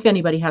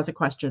has a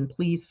question,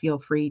 please feel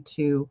free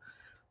to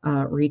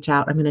reach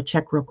out. I'm going to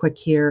check real quick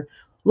here.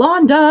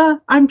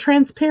 Londa, I'm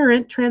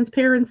transparent.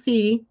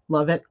 Transparency.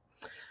 Love it.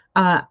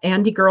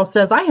 Andy Girl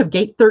says, I have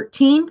gate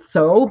 13,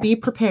 so be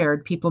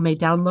prepared. People may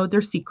download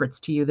their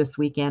secrets to you this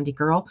week, Andy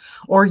Girl,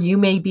 or you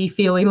may be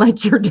feeling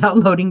like you're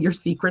downloading your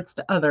secrets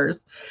to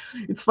others.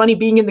 It's funny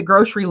being in the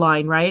grocery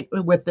line, right?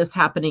 With this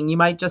happening, you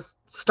might just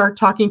start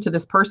talking to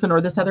this person,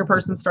 or this other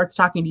person starts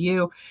talking to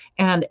you,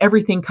 and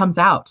everything comes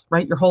out,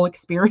 right? Your whole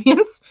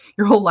experience,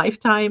 your whole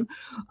lifetime,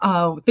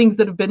 things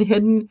that have been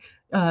hidden.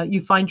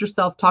 You find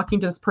yourself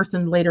talking to this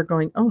person later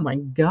going, oh my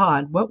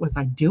God, what was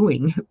I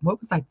doing? What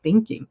was I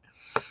thinking?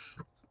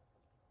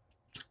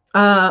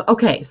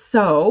 Okay,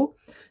 so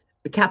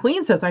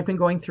Kathleen says, I've been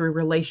going through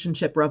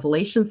relationship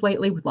revelations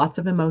lately with lots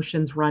of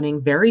emotions running,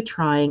 very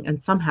trying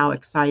and somehow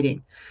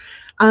exciting.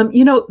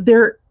 You know,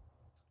 there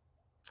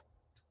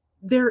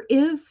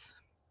is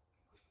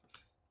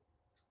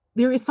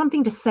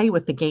something to say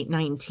with the gate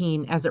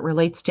 19 as it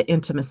relates to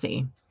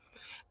intimacy.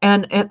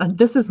 And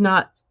this is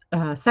not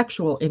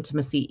sexual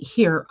intimacy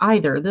here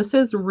either. This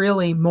is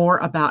really more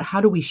about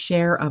how do we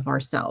share of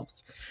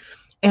ourselves.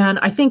 And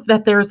I think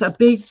that there's a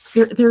big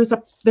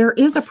there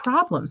is a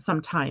problem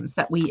sometimes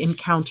that we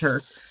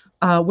encounter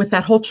with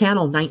that whole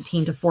channel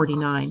 19 to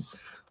 49,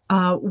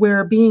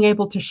 where being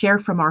able to share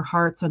from our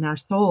hearts and our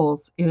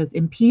souls is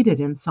impeded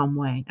in some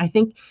way. I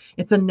think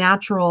it's a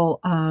natural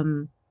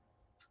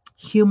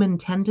human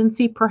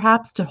tendency,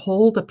 perhaps, to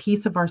hold a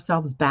piece of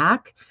ourselves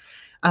back,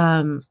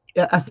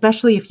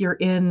 especially if you're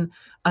in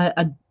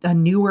a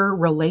newer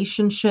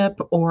relationship,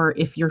 or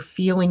if you're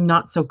feeling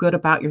not so good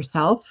about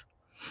yourself.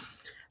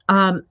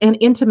 And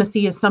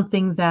intimacy is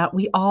something that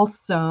we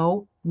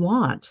also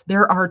want.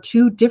 There are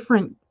two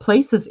different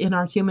places in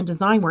our human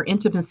design where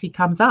intimacy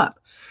comes up.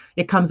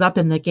 It comes up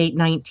in the gate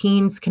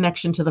 19's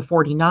connection to the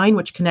 49,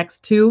 which connects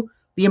to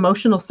the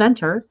emotional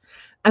center.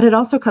 And it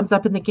also comes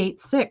up in the gate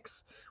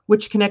 6,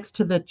 which connects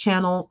to the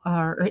channel,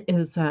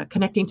 is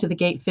connecting to the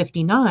gate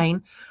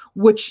 59,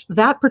 which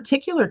that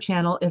particular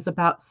channel is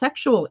about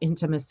sexual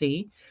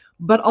intimacy.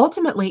 But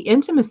ultimately,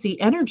 intimacy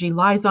energy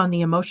lies on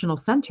the emotional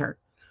center.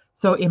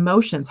 So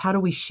emotions, how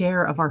do we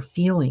share of our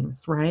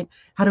feelings, right?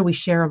 How do we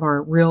share of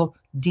our real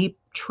deep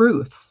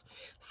truths?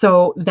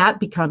 So that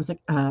becomes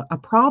a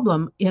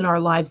problem in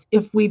our lives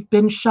if we've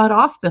been shut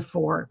off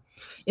before,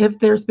 if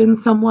there's been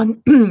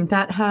someone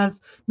that has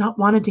not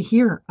wanted to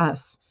hear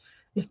us,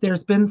 if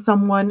there's been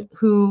someone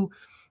who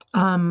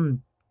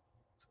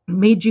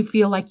made you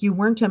feel like you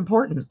weren't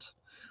important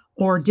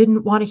or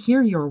didn't want to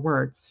hear your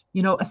words,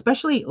 you know,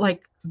 especially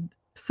like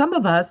some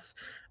of us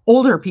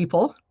older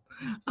people,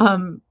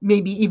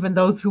 maybe even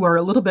those who are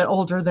a little bit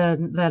older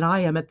than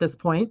I am at this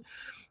point,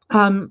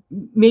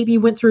 maybe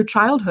went through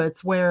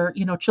childhoods where,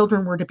 you know,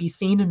 children were to be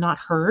seen and not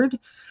heard,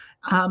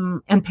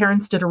 and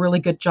parents did a really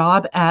good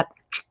job at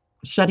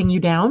shutting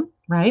you down,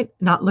 right?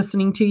 Not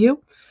listening to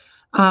you,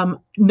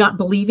 not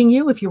believing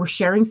you if you were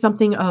sharing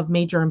something of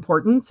major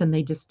importance, and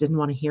they just didn't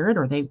want to hear it,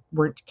 or they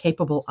weren't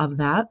capable of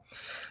that.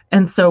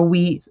 And so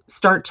we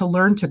start to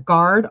learn to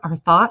guard our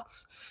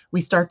thoughts.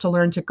 We start to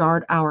learn to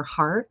guard our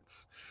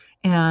hearts.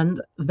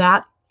 And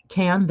that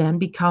can then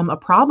become a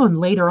problem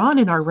later on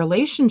in our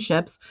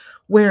relationships,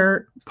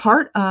 where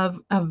part of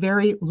a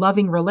very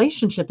loving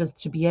relationship is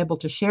to be able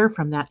to share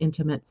from that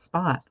intimate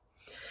spot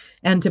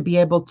and to be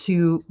able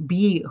to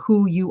be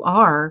who you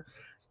are,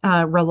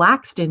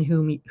 relaxed in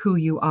who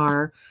you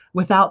are,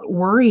 without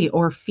worry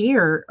or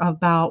fear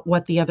about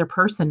what the other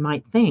person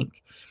might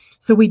think.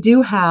 So we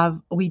do have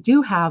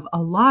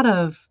a lot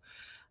of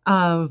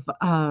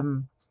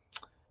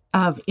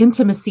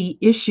intimacy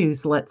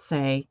issues, let's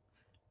say,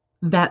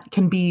 that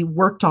can be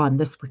worked on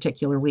this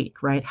particular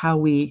week, right? How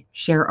we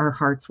share our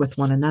hearts with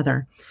one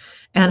another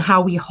and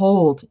how we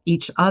hold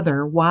each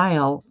other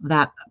while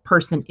that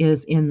person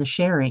is in the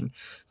sharing.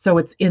 So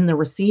it's in the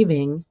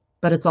receiving,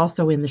 but it's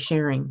also in the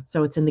sharing.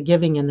 So it's in the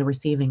giving and the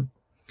receiving.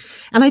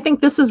 And I think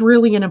this is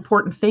really an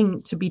important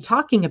thing to be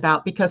talking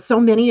about, because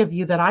so many of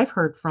you that I've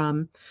heard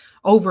from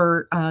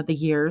over the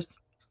years,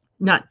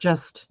 not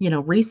just, you know,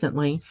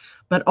 recently,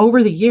 but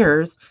over the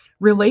years,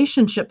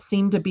 relationships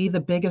seem to be the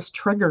biggest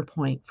trigger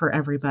point for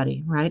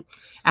everybody, right?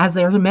 As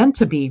they're meant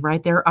to be,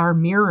 right? There are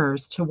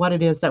mirrors to what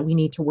it is that we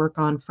need to work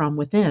on from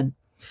within.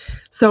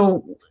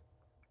 So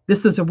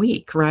this is a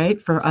week,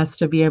 right, for us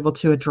to be able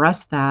to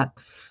address that,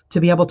 to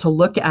be able to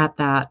look at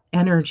that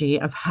energy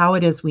of how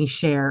it is we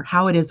share,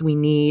 how it is we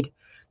need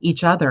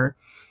each other,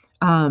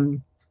 and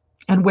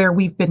where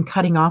we've been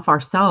cutting off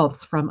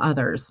ourselves from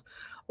others,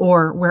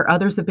 or where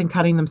others have been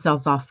cutting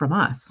themselves off from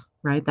us,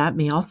 right? That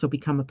may also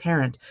become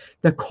apparent.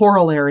 The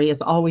corollary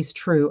is always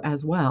true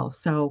as well.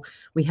 So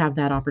we have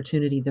that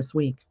opportunity this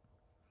week.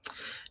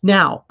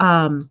 Now,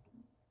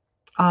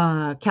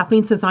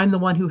 Kathleen says, I'm the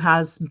one who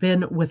has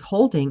been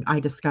withholding, I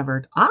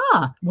discovered.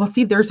 Well,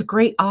 see, there's a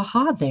great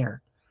aha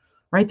there,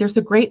 right? There's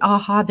a great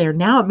aha there.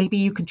 Now, maybe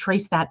you can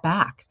trace that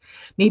back.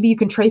 Maybe you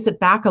can trace it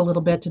back a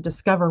little bit to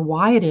discover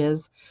why it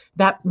is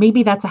that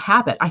maybe that's a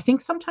habit. I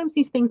think sometimes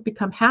these things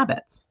become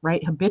habits,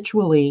 right?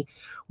 Habitually,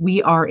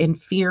 we are in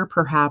fear,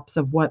 perhaps,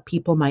 of what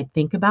people might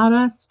think about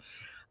us,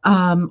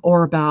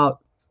 or about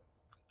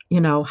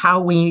how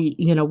we,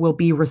 will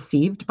be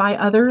received by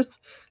others.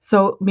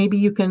 So maybe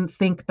you can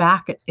think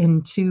back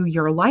into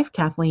your life,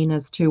 Kathleen,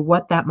 as to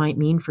what that might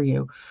mean for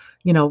you.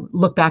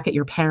 Look back at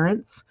your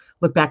parents,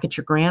 look back at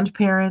your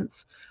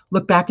grandparents,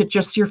 look back at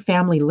just your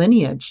family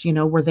lineage.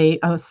 Were they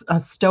a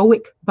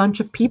stoic bunch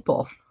of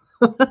people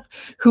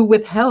who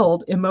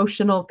withheld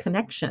emotional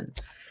connection?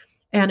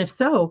 And if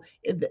so,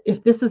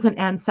 if this is an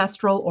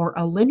ancestral or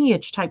a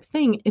lineage type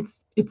thing,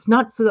 it's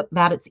not so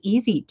that it's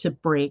easy to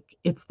break.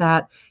 It's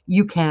that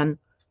you can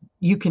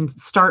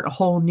start a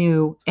whole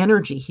new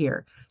energy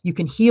here. You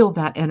can heal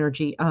that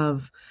energy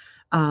of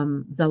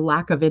the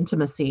lack of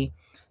intimacy,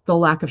 the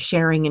lack of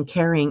sharing and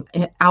caring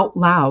out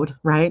loud,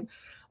 right?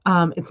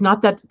 It's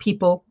not that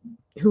people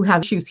who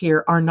have issues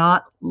here are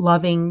not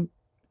loving,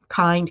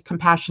 kind,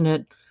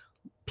 compassionate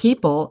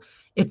people.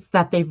 It's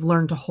that they've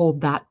learned to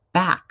hold that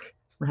back,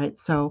 right?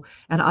 So,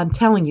 and I'm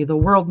telling you, the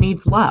world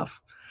needs love.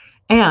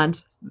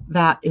 And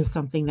that is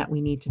something that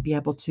we need to be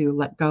able to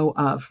let go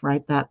of,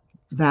 right?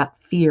 That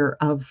fear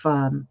of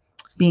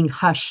being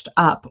hushed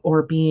up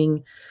or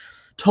being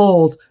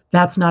told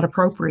that's not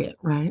appropriate,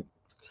 right?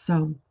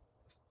 So,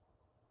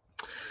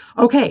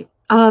 okay.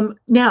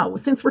 Now,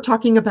 since we're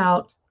talking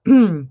about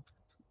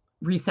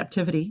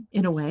receptivity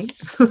in a way,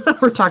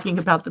 we're talking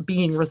about the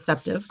being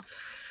receptive.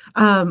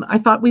 I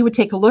thought we would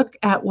take a look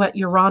at what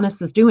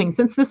Uranus is doing.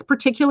 Since this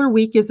particular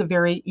week is a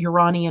very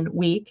Uranian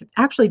week,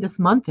 actually this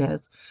month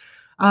is,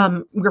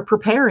 we're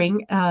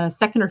preparing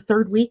second or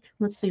third week.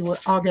 Let's see,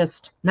 what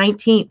August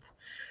 19th.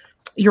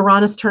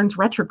 Uranus turns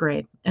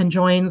retrograde and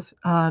joins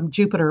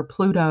Jupiter,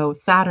 Pluto,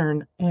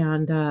 Saturn,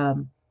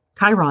 and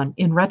Chiron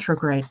in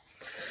retrograde.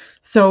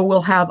 So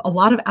we'll have a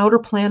lot of outer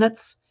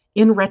planets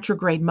in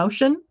retrograde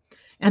motion.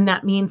 And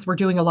that means we're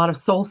doing a lot of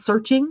soul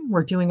searching.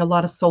 We're doing a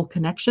lot of soul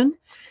connection.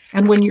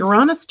 And when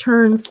Uranus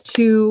turns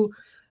to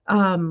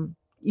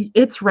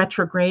its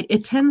retrograde,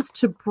 it tends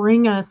to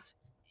bring us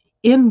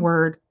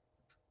inward.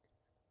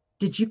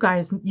 You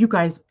guys,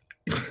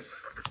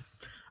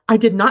 I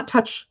did not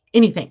touch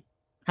anything.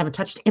 Haven't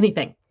touched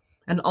anything.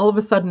 And all of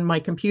a sudden my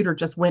computer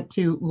just went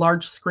to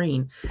large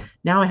screen.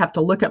 Now I have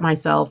to look at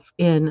myself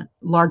in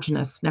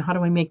largeness. Now, how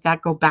do I make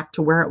that go back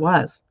to where it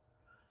was?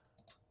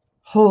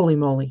 Holy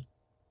moly.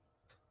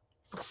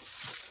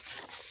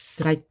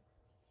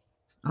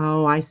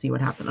 Oh, I see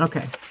what happened.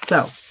 Okay.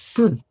 So,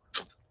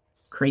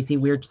 crazy,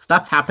 weird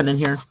stuff happening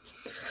here.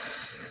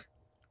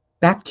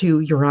 Back to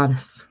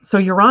Uranus. So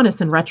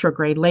Uranus in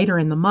retrograde later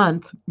in the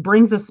month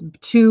brings us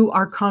to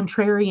our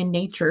contrarian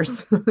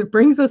natures. It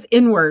brings us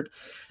inward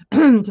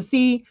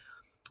to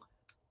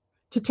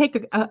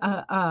take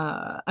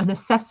an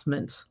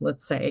assessment,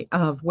 let's say,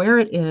 of where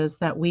it is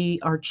that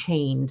we are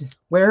chained.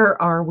 Where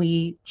are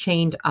we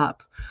chained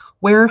up?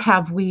 Where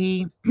have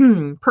we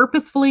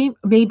purposefully,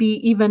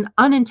 maybe even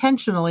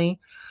unintentionally,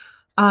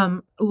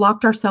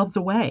 locked ourselves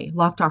away,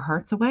 locked our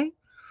hearts away,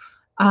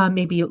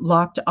 maybe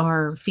locked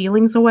our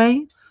feelings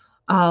away,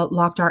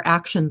 locked our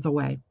actions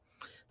away?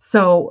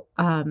 So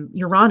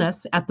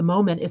Uranus at the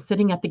moment is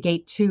sitting at the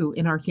gate 2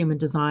 in our human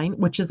design,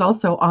 which is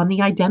also on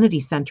the identity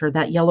center,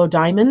 that yellow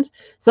diamond.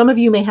 Some of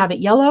you may have it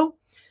yellow.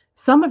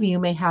 Some of you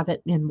may have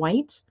it in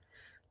white.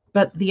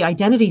 But the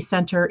identity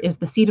center is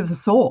the seat of the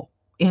soul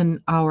in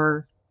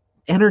our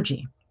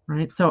energy,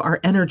 right? So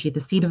our energy,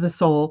 the seat of the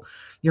soul,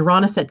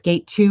 Uranus at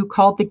gate 2,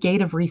 called the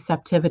gate of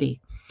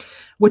receptivity,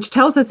 which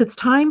tells us it's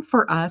time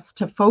for us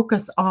to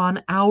focus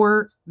on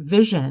our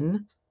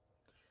vision,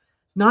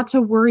 not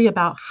to worry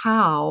about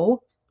how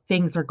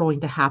things are going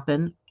to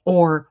happen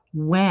or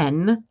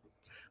when,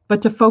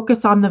 but to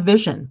focus on the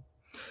vision.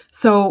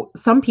 So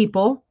some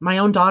people, my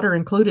own daughter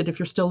included, if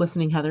you're still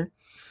listening, Heather,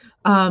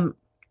 are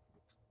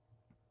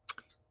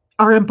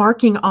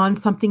embarking on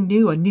something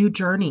new, a new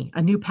journey,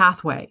 a new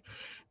pathway.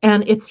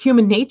 And it's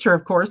human nature,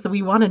 of course, that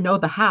we want to know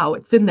the how.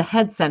 It's in the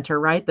head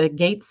center, right? The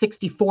gate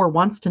 64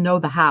 wants to know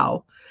the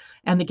how.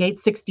 And the gate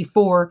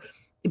 64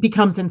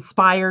 becomes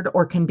inspired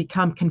or can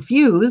become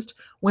confused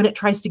when it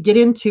tries to get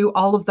into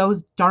all of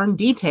those darn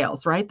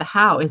details, right? The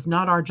how is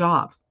not our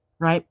job,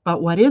 right?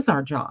 But what is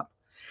our job,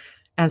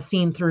 as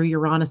seen through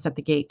Uranus at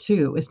the gate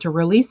 2, is to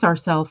release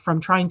ourselves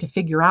from trying to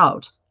figure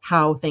out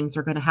how things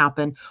are going to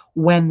happen,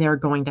 when they're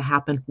going to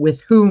happen,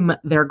 with whom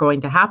they're going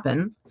to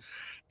happen,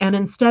 and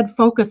instead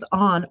focus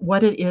on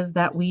what it is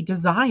that we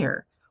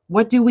desire.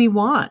 What do we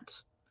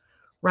want,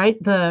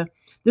 right?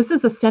 This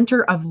is a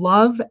center of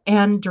love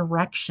and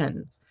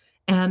direction.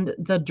 And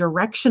the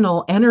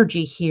directional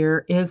energy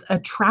here is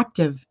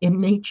attractive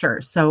in nature.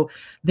 So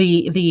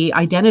the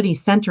identity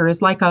center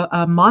is like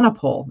a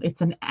monopole.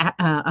 It's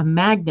a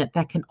magnet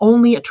that can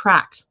only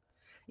attract.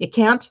 It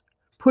can't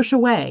push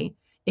away.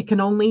 It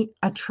can only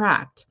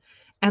attract.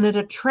 And it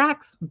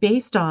attracts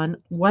based on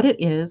what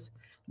it is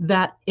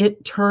that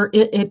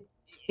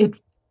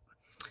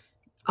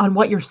on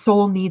what your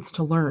soul needs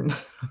to learn.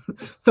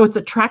 So it's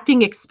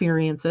attracting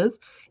experiences.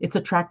 It's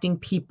attracting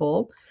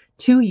people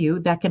to you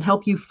that can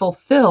help you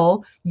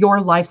fulfill your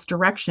life's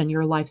direction,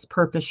 your life's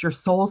purpose, your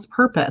soul's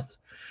purpose.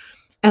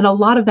 And a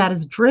lot of that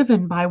is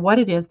driven by what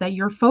it is that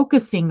you're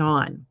focusing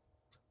on.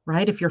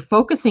 right? If you're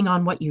focusing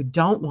on what you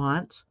don't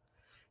want,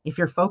 if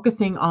you're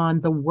focusing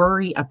on the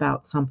worry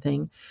about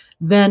something,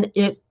 then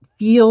it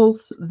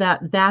feels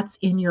that that's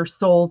in your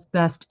soul's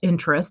best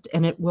interest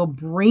and it will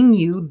bring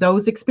you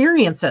those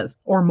experiences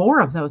or more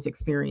of those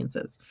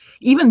experiences.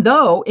 Even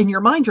though in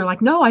your mind you're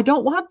like, no, I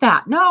don't want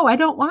that. No, I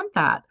don't want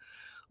that.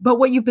 But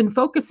what you've been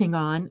focusing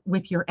on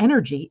with your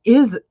energy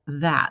is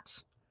that.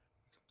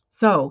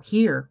 So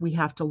here we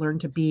have to learn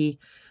to be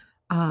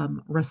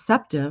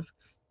receptive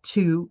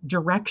to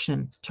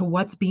direction, to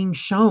what's being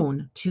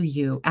shown to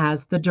you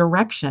as the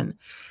direction.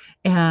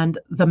 And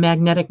the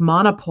magnetic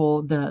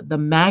monopole, the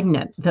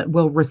magnet that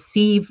will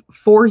receive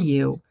for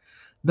you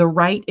the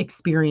right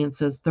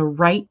experiences, the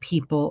right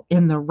people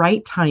in the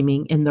right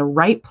timing, in the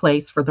right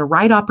place for the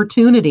right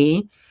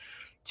opportunity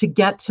to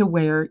get to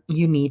where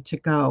you need to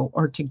go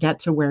or to get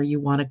to where you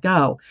want to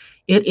go.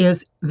 It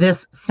is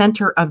this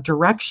center of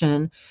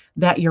direction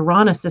that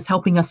Uranus is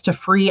helping us to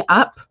free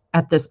up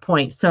at this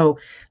point. So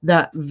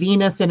the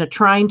Venus in a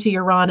trine to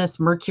Uranus,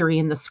 Mercury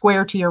in the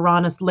square to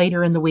Uranus,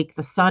 later in the week,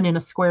 the Sun in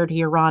a square to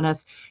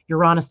Uranus,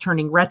 Uranus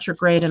turning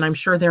retrograde. And I'm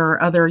sure there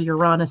are other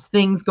Uranus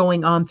things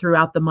going on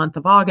throughout the month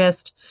of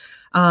August.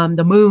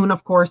 The moon,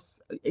 of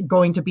course,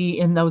 going to be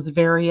in those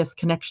various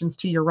connections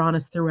to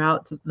Uranus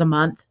throughout the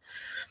month.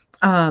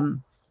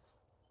 I'm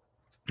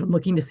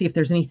looking to see if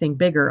there's anything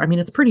bigger. I mean,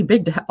 it's pretty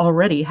big to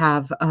already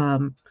have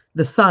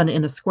the Sun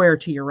in a square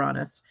to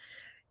Uranus.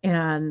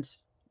 And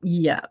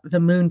yeah, the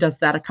moon does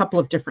that a couple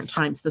of different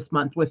times this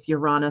month with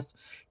Uranus.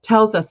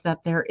 Tells us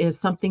that there is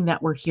something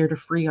that we're here to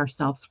free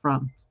ourselves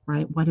from,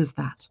 right? What is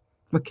that?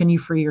 What can you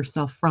free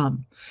yourself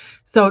from?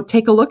 So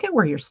take a look at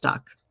where you're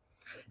stuck.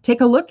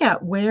 Take a look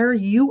at where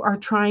you are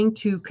trying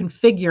to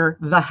configure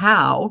the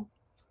how,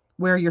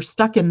 where you're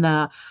stuck in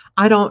the,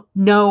 I don't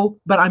know,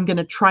 but I'm going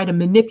to try to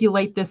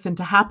manipulate this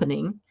into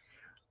happening,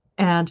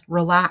 and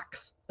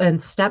relax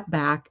and step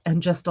back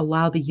and just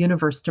allow the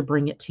universe to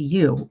bring it to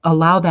you.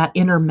 Allow that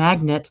inner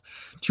magnet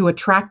to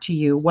attract to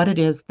you what it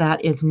is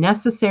that is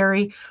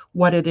necessary,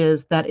 what it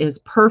is that is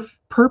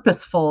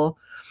purposeful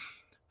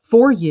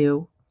for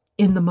you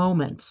in the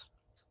moment.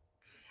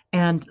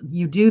 And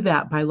you do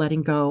that by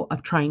letting go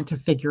of trying to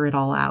figure it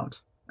all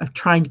out, of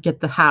trying to get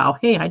the how.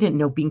 Hey, I didn't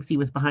know Binksy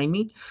was behind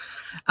me.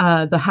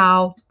 The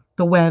how,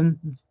 the when,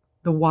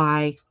 the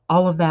why,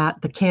 all of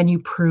that, the can you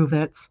prove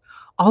it,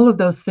 all of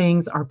those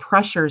things are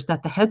pressures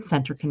that the head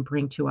center can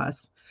bring to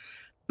us,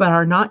 but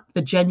are not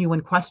the genuine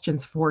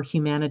questions for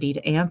humanity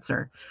to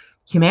answer.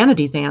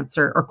 Humanity's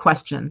answer or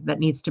question that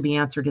needs to be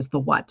answered is the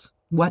what.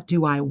 What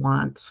do I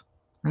want?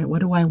 Right? What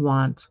do I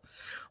want?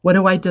 What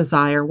do I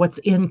desire? What's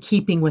in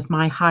keeping with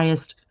my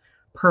highest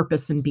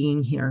purpose in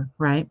being here,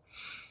 right?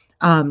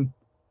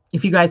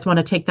 If you guys want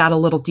to take that a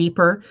little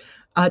deeper,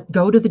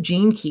 go to the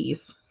gene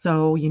keys.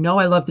 So,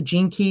 I love the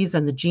gene keys,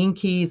 and the gene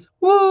keys,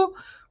 woo,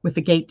 with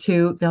the gate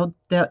 2,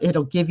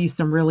 it'll give you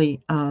some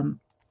really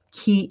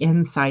key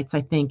insights,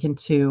 I think,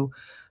 into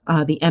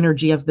the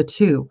energy of the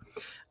 2.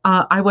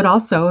 I would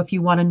also, if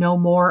you want to know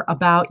more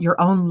about your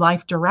own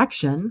life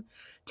direction,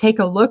 take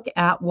a look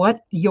at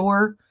what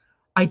your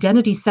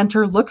identity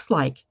center looks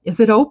like.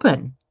 Is it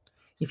open?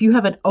 If you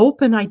have an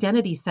open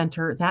identity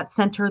center, that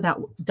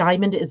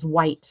diamond is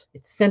white.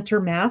 It's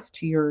center mass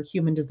to your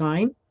human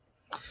design.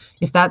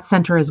 If that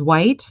center is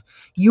white,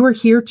 you are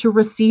here to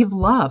receive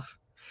love,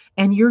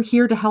 and you're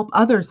here to help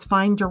others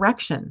find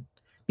direction,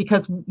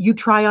 because you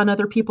try on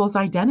other people's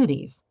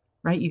identities,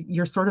 right?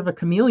 You're sort of a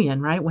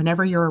chameleon, right?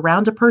 Whenever you're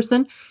around a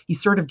person, you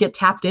sort of get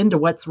tapped into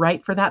what's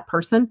right for that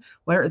person,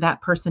 where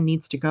that person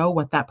needs to go,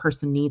 what that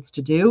person needs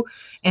to do,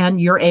 and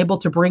you're able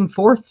to bring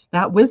forth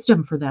that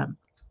wisdom for them.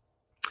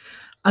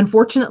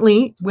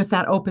 Unfortunately, with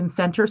that open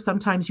center,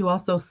 sometimes you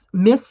also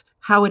miss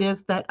how it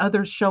is that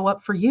others show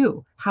up for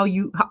you, how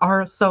you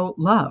are so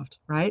loved,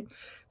 right?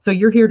 So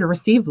you're here to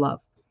receive love.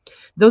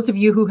 Those of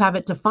you who have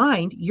it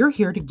defined, you're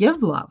here to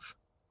give love,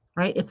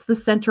 right? It's the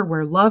center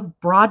where love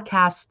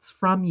broadcasts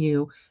from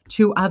you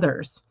to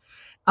others.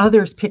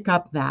 Others pick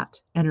up that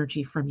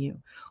energy from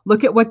you.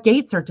 Look at what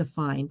gates are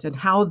defined and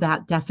how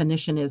that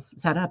definition is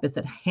set up. Is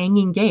it a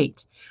hanging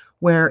gate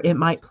where it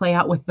might play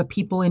out with the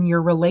people in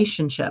your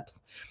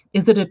relationships?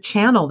 Is it a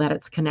channel that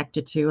it's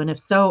connected to? And if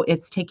so,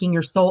 it's taking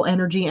your soul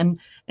energy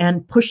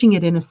and pushing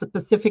it in a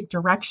specific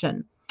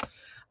direction.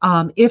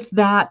 If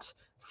that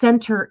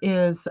center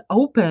is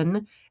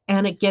open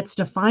and it gets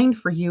defined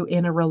for you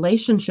in a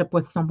relationship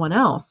with someone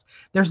else,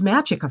 there's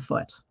magic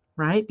afoot,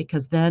 right?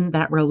 Because then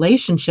that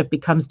relationship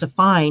becomes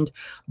defined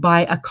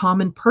by a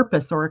common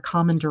purpose or a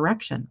common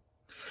direction.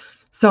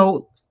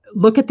 So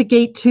look at the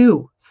gate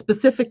 2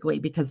 specifically,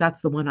 because that's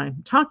the one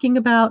I'm talking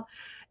about,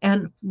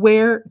 and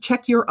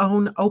check your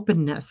own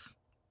openness,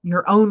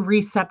 your own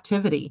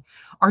receptivity.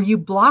 Are you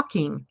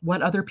blocking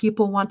what other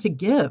people want to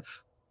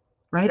give,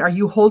 right? Are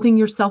you holding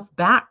yourself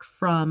back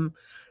from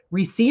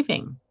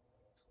receiving?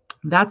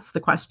 That's the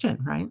question,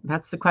 right?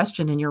 That's the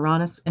question in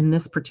Uranus in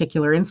this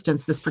particular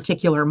instance, this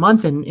particular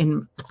month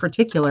in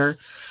particular,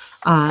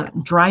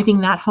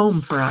 driving that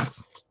home for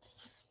us.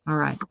 All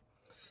right.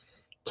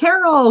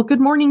 Carol,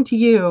 good morning to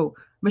you.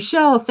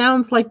 Michelle,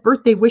 sounds like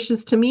birthday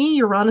wishes to me.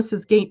 Uranus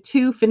is gate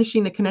 2,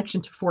 finishing the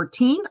connection to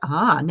 14.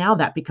 Now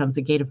that becomes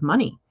a gate of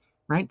money,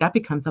 right? That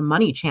becomes a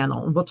money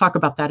channel. And we'll talk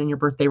about that in your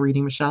birthday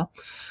reading, Michelle.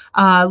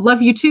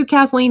 Love you too,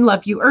 Kathleen.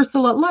 Love you,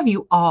 Ursula. Love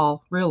you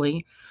all,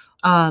 really.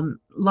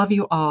 Love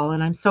you all.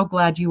 And I'm so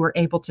glad you were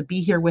able to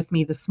be here with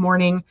me this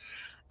morning.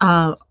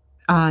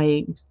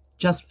 I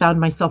just found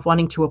myself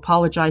wanting to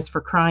apologize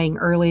for crying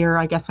earlier.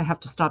 I guess I have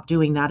to stop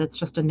doing that. It's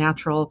just a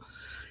natural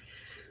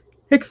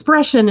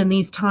expression in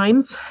these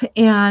times.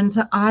 And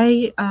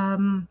I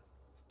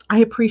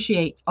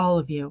appreciate all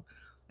of you.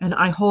 And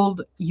I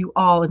hold you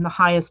all in the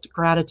highest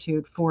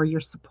gratitude for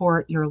your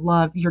support, your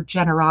love, your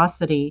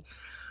generosity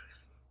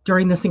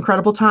during this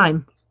incredible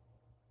time.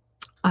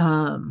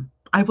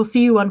 I will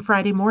see you on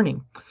Friday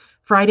morning.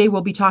 Friday,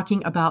 we'll be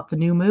talking about the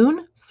new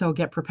moon, so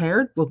get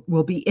prepared.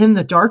 We'll be in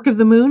the dark of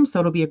the moon, so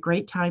it'll be a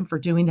great time for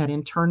doing that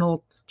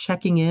internal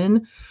checking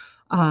in,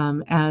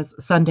 as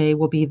Sunday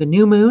will be the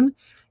new moon.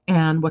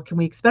 And what can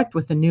we expect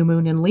with the new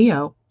moon in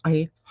Leo?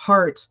 A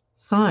heart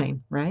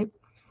sign, right?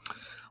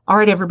 All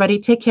right, everybody,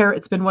 take care.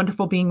 It's been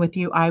wonderful being with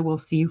you. I will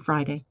see you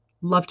Friday.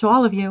 Love to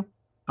all of you.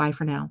 Bye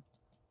for now.